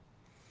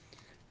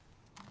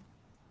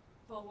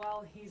 Well,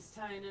 while he's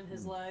tying in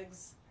his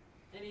legs,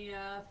 any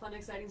fun,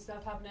 exciting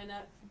stuff happening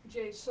at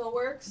JH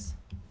Stillworks?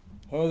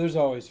 Oh, there's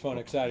always fun,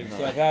 exciting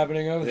stuff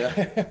happening over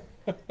there.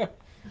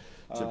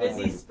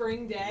 Busy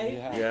spring day.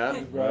 Yeah.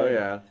 Right. Oh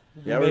yeah.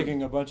 Yeah. We're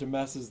making a bunch of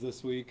messes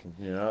this week.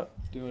 Yeah.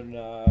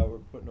 We're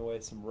putting away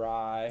some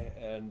rye,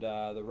 and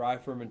the rye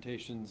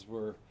fermentations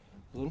were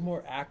a little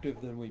more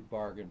active than we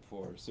bargained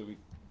for. So we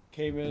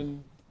came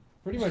in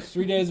pretty much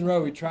 3 days in a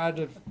row. We tried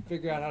to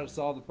figure out how to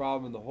solve the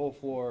problem, and the whole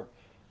floor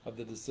of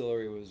the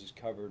distillery was just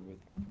covered with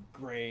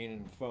grain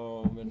and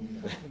foam.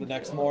 And the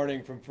next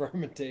morning from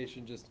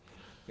fermentation, just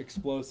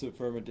explosive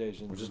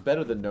fermentation. Which is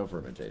better than no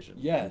fermentation.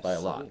 Yes, By a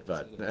lot, it is.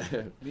 but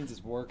It means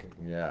it's working.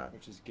 Yeah.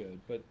 Which is good.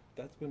 But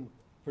that's been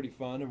pretty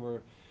fun, and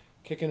we're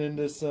kicking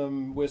into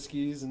some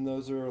whiskeys, and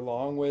those are a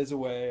long ways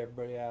away.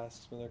 Everybody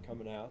asks when they're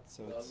coming out,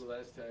 so Well, it's the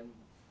last time.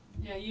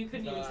 Yeah, you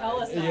couldn't even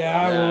tell us that.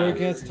 yeah, well, Yeah. we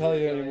can't tell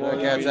you anymore.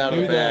 The cat's We out of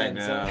knew the bag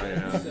then, now.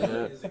 so-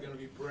 Yeah. Is it going to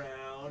be brown?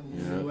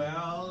 Yeah.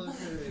 Well,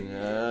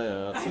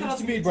 Yeah. Seems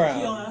to be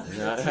brown.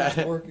 Yeah.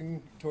 It's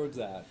working towards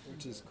that,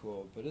 which is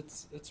cool. But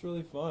it's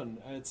really fun.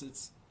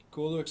 It's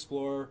cool to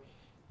explore,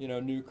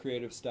 new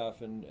creative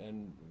stuff,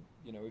 and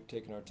we've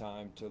taken our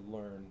time to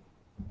learn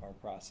our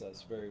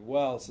process very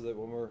well, so that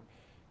when we're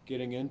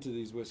getting into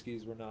these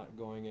whiskeys, we're not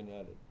going in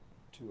at it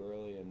too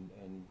early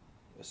and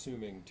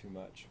assuming too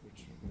much,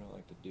 which we don't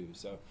like to do.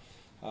 So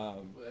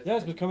yeah,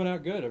 it's been coming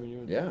out good. I mean,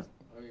 you Yeah.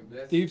 I mean,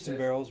 that's, Thieves and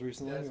that's- Barrels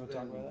recently. That's You want to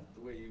talk been about that?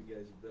 the way you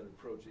guys have been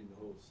approaching the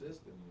whole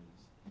system.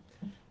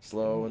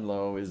 Slow and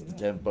low is the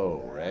tempo,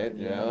 right?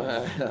 You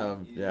know?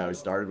 Yeah, we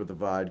started with the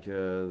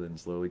vodka, then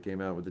slowly came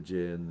out with the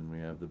gin, and we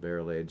have the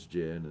barrel-aged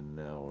gin, and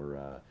now we're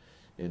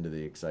into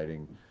the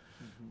exciting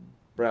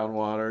brown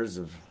waters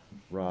of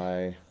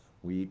rye,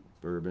 wheat,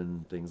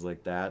 bourbon, things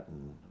like that,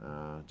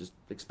 and just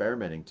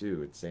experimenting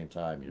too at the same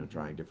time.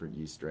 Trying different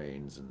yeast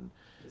strains, and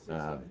It's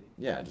exciting.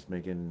 yeah, just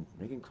making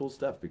cool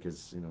stuff,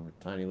 because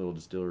a tiny little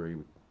distillery,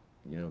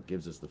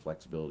 gives us the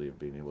flexibility of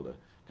being able to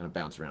kind of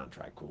bounce around and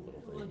try cool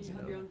little Well, and things. you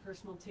have your own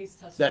personal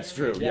taste tester. That's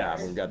true. Yeah.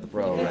 Yeah, we've got the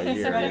pro right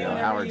here. Ready whenever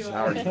Howard's you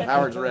are.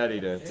 Howard's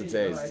ready to Hey,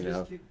 taste. I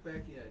just kicked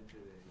back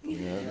in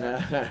today.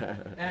 Yeah.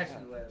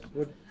 Actually, last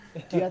Would-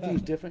 Do you have to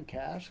use different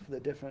casks for the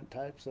different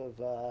types of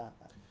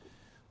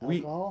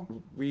alcohol?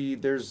 We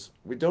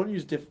don't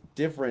use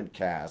different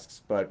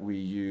casks, but we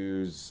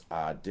use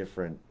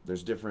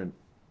there's different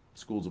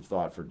schools of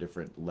thought for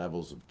different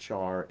levels of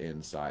char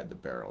inside the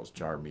barrels.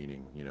 Char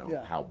meaning,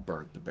 Yeah. how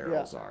burnt the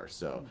barrels are.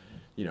 So,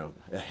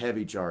 a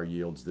heavy char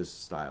yields this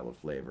style of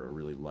flavor. A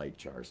really light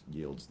char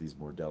yields these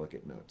more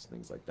delicate notes,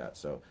 things like that.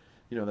 So,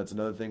 that's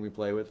another thing we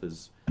play with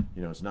is,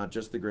 it's not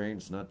just the grain,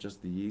 it's not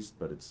just the yeast,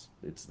 but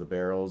it's the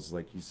barrels,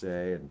 like you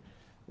say, and,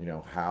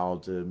 how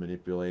to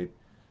manipulate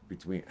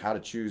how to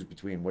choose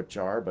between what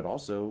char, but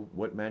also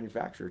what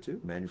manufacturer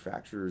too.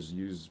 Manufacturers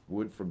use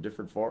wood from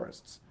different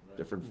forests. Right.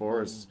 Different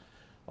forests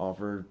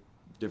offer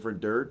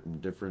different dirt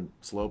and different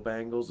slope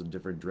angles and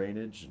different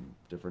drainage and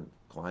different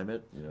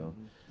climate,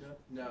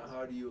 Now,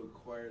 how do you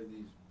acquire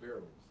these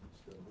barrels and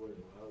stuff?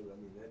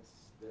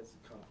 That's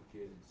a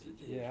complicated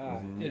situation.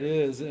 Yeah, it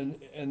is,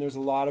 and there's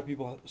a lot of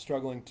people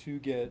struggling to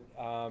get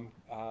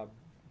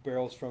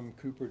barrels from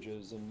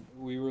cooperages, and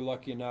we were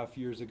lucky enough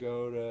years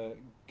ago to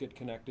get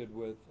connected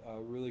with a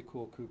really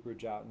cool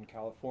cooperage out in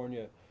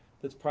California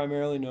that's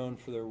primarily known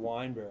for their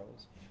wine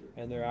barrels,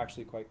 and they're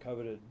actually quite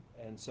coveted.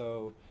 And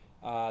so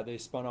they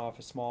spun off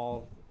a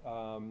small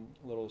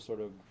little sort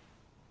of,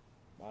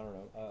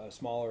 a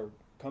smaller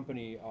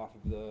company off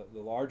of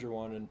the larger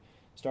one, and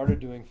started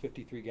doing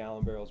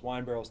 53-gallon barrels.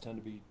 Wine barrels tend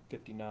to be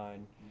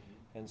 59.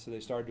 And so they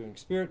started doing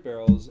spirit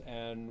barrels,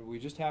 and we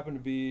just happened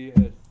to be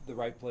at the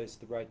right place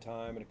at the right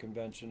time at a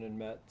convention and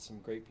met some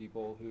great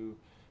people who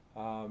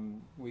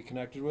we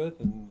connected with,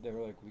 and they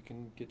were like, we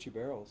can get you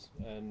barrels.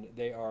 And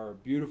they are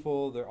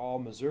beautiful. They're all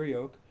Missouri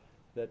oak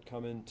that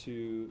come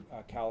into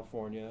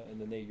California, and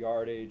then they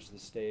yard age the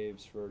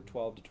staves for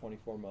 12 to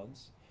 24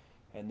 months.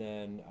 And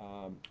then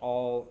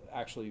all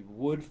actually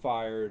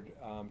wood-fired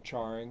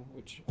charring,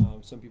 which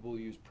some people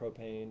use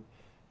propane.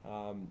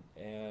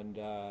 And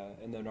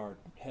then our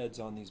heads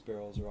on these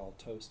barrels are all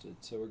toasted.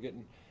 So we're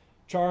getting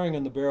charring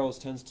in the barrels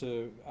tends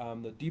to,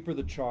 the deeper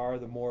the char,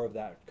 the more of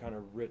that kind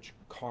of rich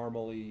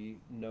caramely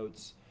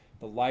notes.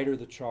 The lighter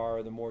the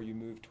char, the more you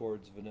move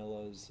towards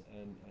vanillas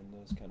and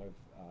those kind of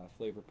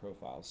flavor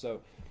profiles.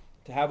 So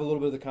to have a little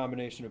bit of the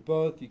combination of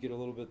both, you get a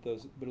little bit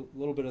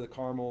of the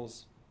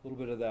caramels, a little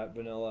bit of that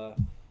vanilla.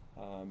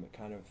 It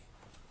kind of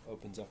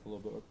opens up a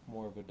little bit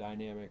more of a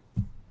dynamic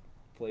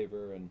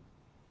flavor and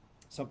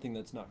something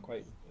that's not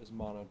quite as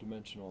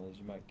monodimensional as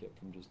you might get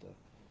from just a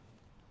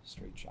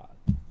straight shot,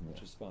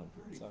 which is fun.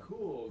 Pretty So,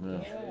 cool.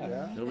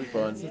 Yeah. It'll be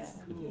fun.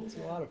 it's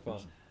a lot of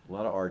fun. A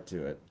lot of art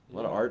to it. A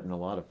lot of art and a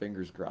lot of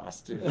fingers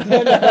crossed too.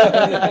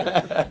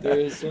 There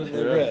is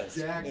certainly risk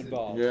Jackson.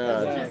 involved.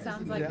 Yeah. It just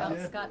sounds like how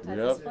Scott ties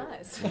his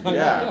flies.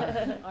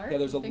 Yeah. Art, Yeah,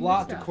 there's a fingers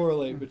lot to crossed.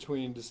 correlate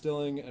between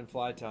distilling and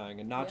fly tying,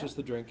 and not Yeah. just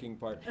the drinking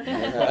part.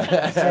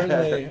 But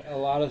certainly, a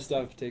lot of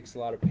stuff takes a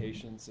lot of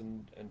patience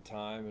and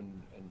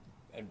time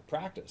and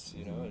practice,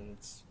 and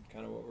it's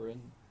kind of what we're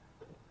in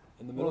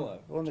the middle of.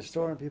 Well, in the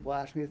store, and people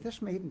ask me, is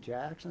this made in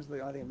Jackson's?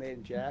 The only thing made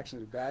in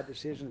Jackson's is bad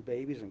decisions,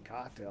 babies, and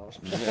cocktails.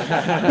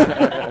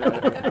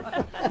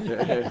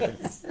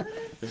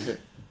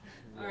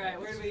 All right,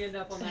 where do we end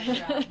up on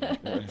that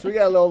graph? So we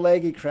got a little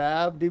leggy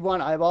crab. Do you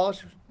want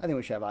eyeballs? I think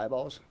we should have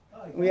eyeballs.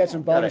 We had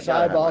some bonus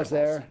Gotta have eyeballs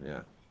there.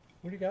 Yeah.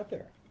 What do you got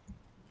there?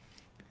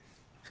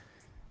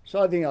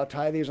 So I think I'll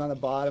tie these on the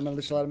bottom and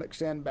just let them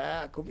extend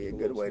back. Will be a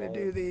good way to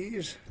do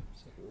these.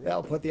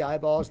 That'll put the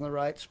eyeballs in the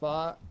right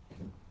spot.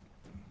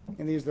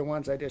 And these are the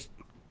ones I just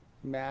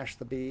mash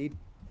the bead.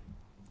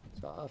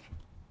 It's off.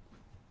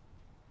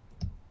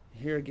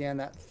 Here again,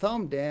 that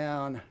thumb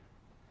down.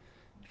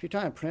 If you're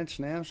tying print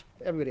snips,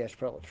 everybody has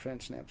trouble with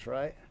print snips,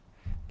 right?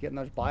 Getting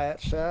those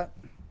biots set.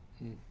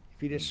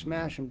 If you just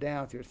smash them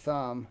down with your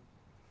thumb.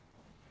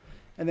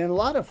 And then a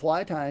lot of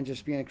fly tying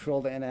just being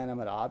cruel to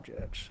inanimate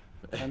objects.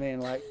 I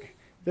mean, like,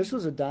 this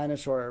was a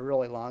dinosaur a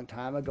really long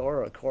time ago,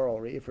 or a coral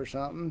reef or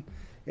something.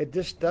 It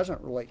just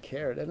doesn't really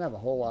care. It doesn't have a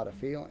whole lot of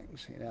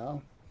feelings,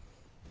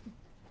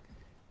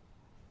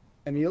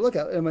 And you look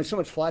at, so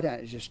much fly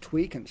tying is just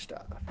tweaking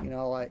stuff,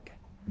 like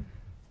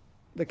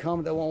the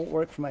comment that won't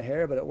work for my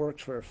hair, but it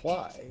works for a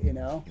fly,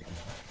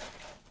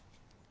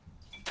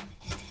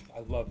 I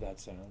love that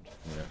sound.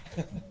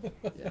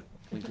 Yeah.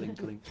 Clink, clink,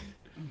 clink.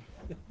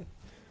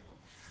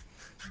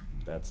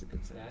 That's a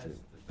good sound too.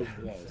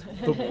 Yeah,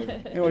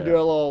 it's- And we'll do a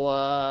little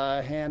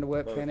hand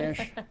whip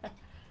finish.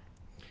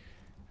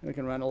 We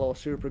can run a little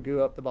super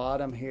glue up the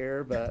bottom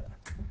here, but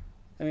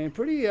I mean,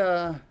 pretty,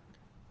 in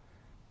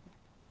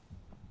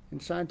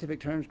scientific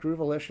terms,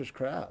 groovalicious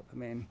crab.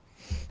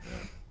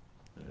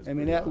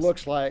 That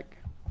looks like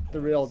the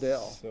real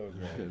deal. so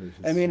great.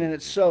 And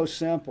it's so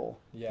simple.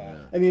 Yeah.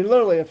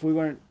 Literally, if we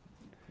weren't,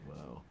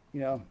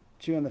 Wow.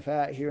 chewing the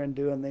fat here and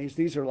doing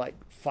these are like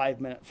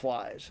 5-minute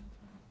flies.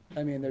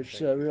 They're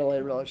so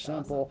really, really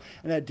simple.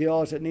 And that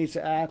deal is it needs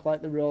to act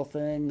like the real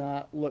thing,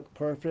 not look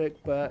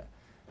perfect, but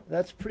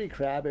that's pretty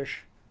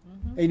crabbish.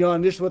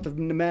 And just with the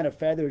amount of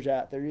feathers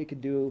out there, you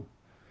could do,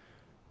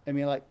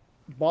 like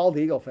bald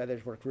eagle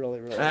feathers work really,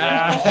 really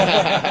well.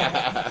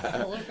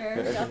 Polar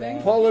bear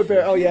dubbing. Polar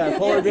bear, oh yeah,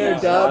 polar bear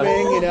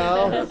dubbing, you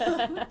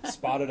know.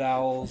 Spotted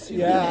owls.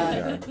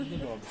 Yeah.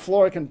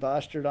 Florican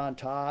bustard on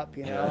top,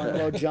 you know, and a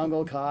little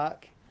jungle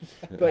cock.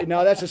 But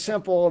no, that's a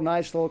simple,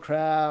 nice little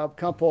crab.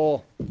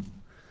 Couple,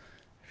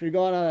 if you're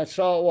going on a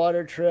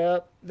saltwater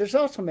trip, this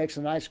also makes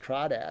a nice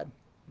crawdad.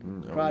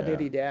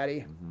 Crawdaddy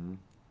daddy.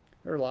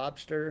 Or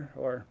lobster,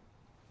 or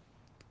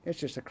it's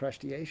just a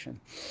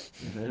crustacean.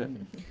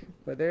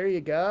 But there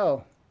you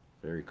go.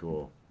 Very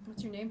cool.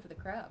 What's your name for the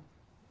crab?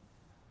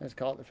 Let's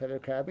call it the feather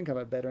crab. Think of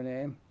a better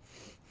name.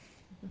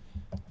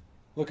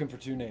 Looking for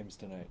 2 names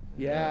tonight.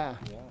 Yeah.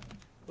 Yeah.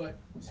 But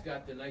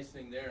Scott, the nice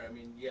thing there, I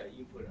mean, yeah,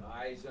 you can put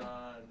eyes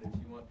on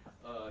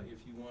if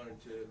you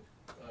wanted to,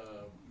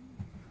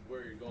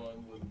 where you're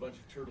going with a bunch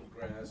of turtle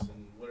grass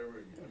and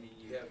whatever. I mean,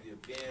 you have the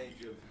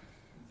advantage of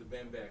the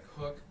Bendback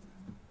hook,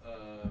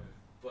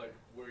 but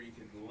where you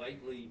can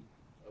lightly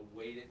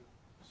weight it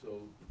so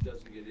it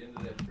doesn't get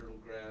into that turtle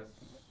grass.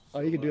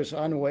 Oh, you could do this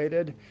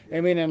unweighted. I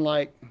mean, and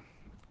like,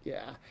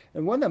 yeah.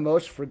 And one of the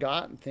most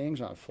forgotten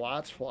things on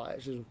flats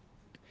flies is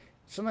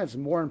sometimes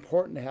it's more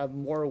important to have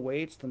more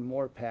weights than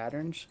more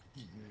patterns.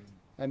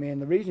 I mean,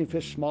 the reason you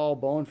fish small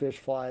bonefish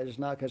flies is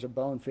not because a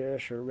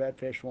bonefish or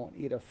redfish won't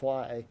eat a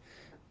fly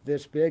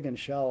this big in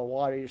shallow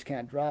water. You just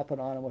can't drop it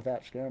on them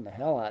without scaring the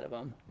hell out of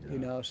them. You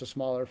know, so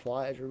smaller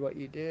flies are what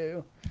you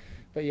do.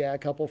 But yeah, a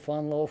couple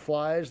fun little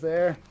flies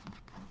there.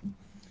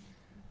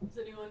 Is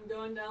anyone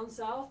going down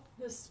south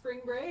this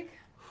spring break?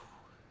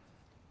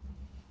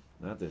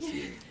 Not this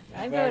year.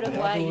 I'm going to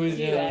Hawaii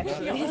too,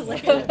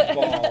 actually.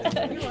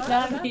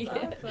 Not me.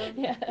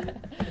 Yeah.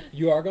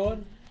 You are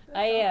going?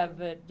 I am,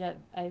 but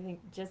I think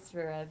just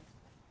for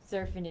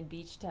surfing and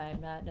beach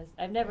time.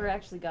 I've never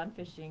actually gone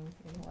fishing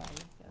in Hawaii.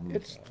 So.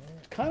 It's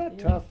kind of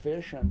tough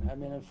fishing. I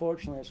mean,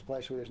 unfortunately, it's a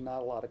place where there's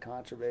not a lot of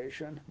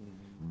conservation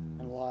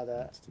and a lot of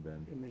that. That's too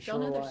bad. In the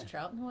Don't know shoreline. there's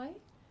trout in Hawaii?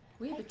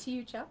 We have a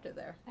TU chapter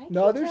there.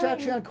 No, there's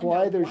actually on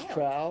Kauai. There's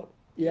trout.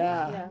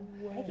 Yeah.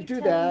 To do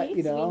that,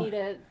 you know.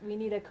 We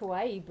need a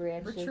Kauai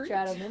branch of Retreat.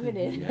 Trout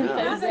Unlimited.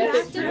 Yeah.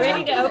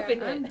 Ready to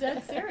open I'm it.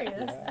 dead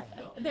serious.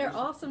 They're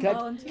awesome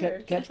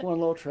volunteers. Catch one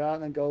little trout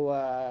and then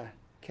go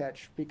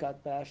catch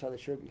peacock bass out of the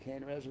Sugar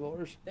Cane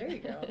reservoirs. There you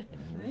go.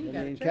 Then you I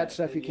got mean, a catch trip.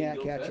 stuff you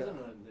can't catch. Pheasant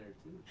on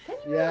there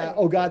too. Yeah.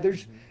 Oh God,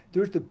 there's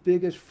the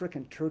biggest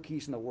frickin'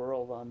 turkeys in the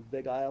world on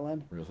Big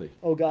Island. Really?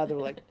 Oh God, they're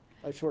like,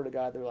 I swear to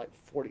God, they're like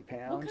 40 What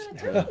pounds. kind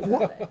of turkey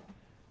are they?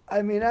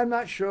 I mean, I'm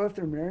not sure if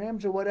they're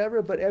Merriam's or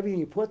whatever, but everything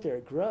you put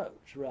there grows,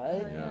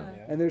 right? Oh,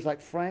 yeah. And there's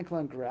like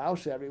Franklin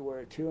grouse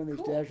everywhere too in these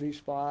deserty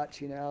spots,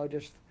 you know.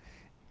 Just,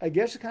 I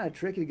guess it's kind of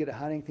tricky to get a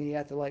hunting thing. You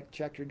have to like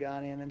check your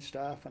gun in and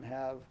stuff and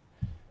have,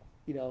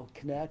 you know,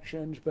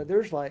 connections. But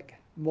there's like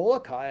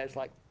Molokai is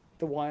like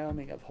the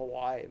Wyoming of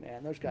Hawaii,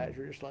 man. Those guys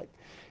are just like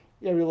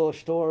every little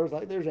store is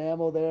like there's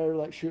ammo there,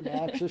 like shooting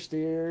axis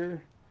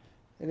deer.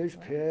 And there's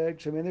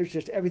pigs. I mean, there's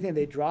just everything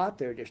they dropped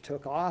there just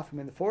took off. I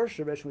mean, the Forest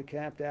Service, we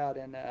camped out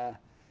in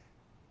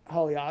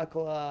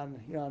Haleakala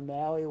on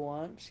Maui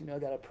once,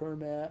 got a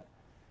permit.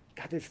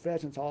 God, there's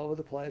pheasants all over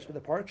the place. But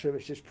the Park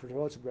Service just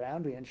promotes a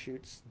boundary and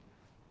shoots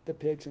the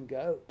pigs and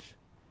goats.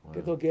 Wow.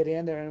 People get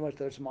in there and with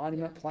those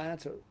monument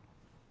plants that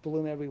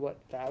bloom every,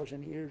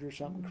 1,000 years or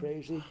something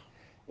crazy.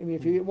 I mean,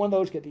 if you one of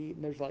those get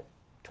eaten, there's like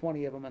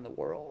 20 of them in the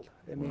world.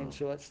 I mean,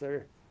 so it's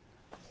their,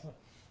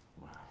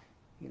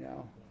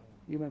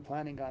 human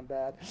planning gone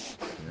bad.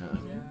 Yeah.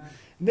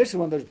 And this is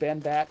one of those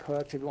Bendback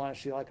hooks. If you want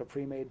to see like a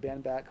pre-made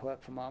Bendback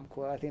hook from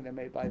Umpqua, I think they're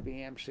made by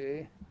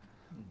VMC.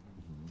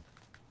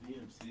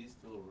 VMC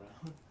still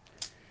around?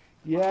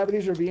 Yeah, but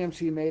these are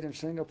VMC made in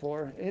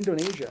Singapore,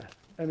 Indonesia.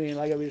 I mean,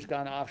 like everybody's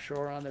gone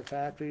offshore on their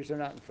factories. They're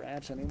not in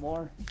France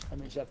anymore. I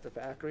mean, except the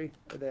factory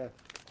or the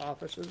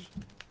offices.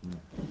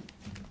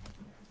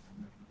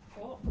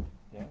 Cool.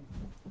 Yeah.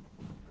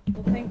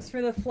 Well, thanks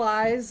for the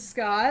flies,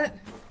 Scott.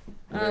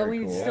 Very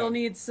We cool. still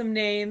need some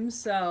names,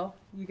 so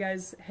you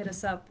guys hit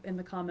us up in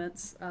the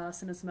comments,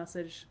 send us a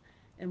message,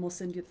 and we'll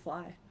send you the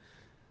fly.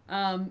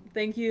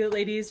 Thank you,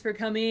 ladies, for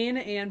coming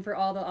and for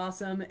all the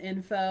awesome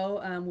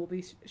info. We'll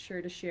be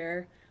sure to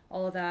share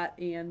all of that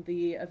and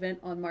the event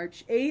on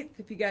March 8th.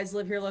 If you guys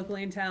live here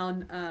locally in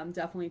town,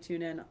 definitely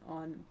tune in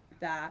on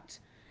that.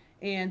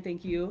 And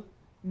thank you,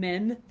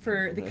 men,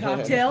 for the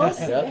cocktails.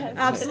 Yep.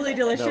 Absolutely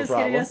delicious, No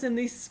getting problem. us in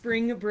the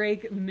spring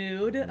break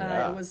mood.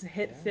 Yeah. It was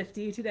hit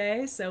 50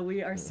 today, so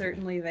we are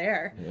certainly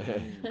there.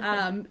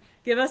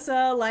 Give us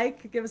a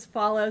like, give us a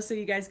follow so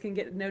you guys can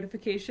get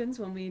notifications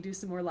when we do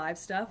some more live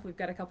stuff. We've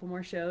got a couple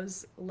more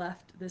shows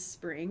left this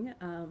spring.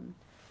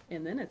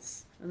 And then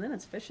it's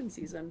fishing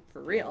season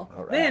for real.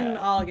 All right. Then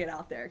I'll get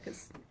out there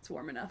because it's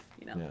warm enough,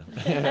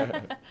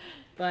 Yeah.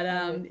 But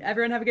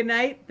everyone have a good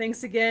night.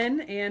 Thanks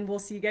again, and we'll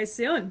see you guys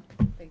soon.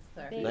 Thanks,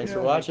 Claire. Thanks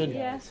for watching.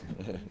 Yeah.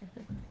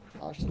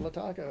 Hasta la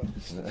taco.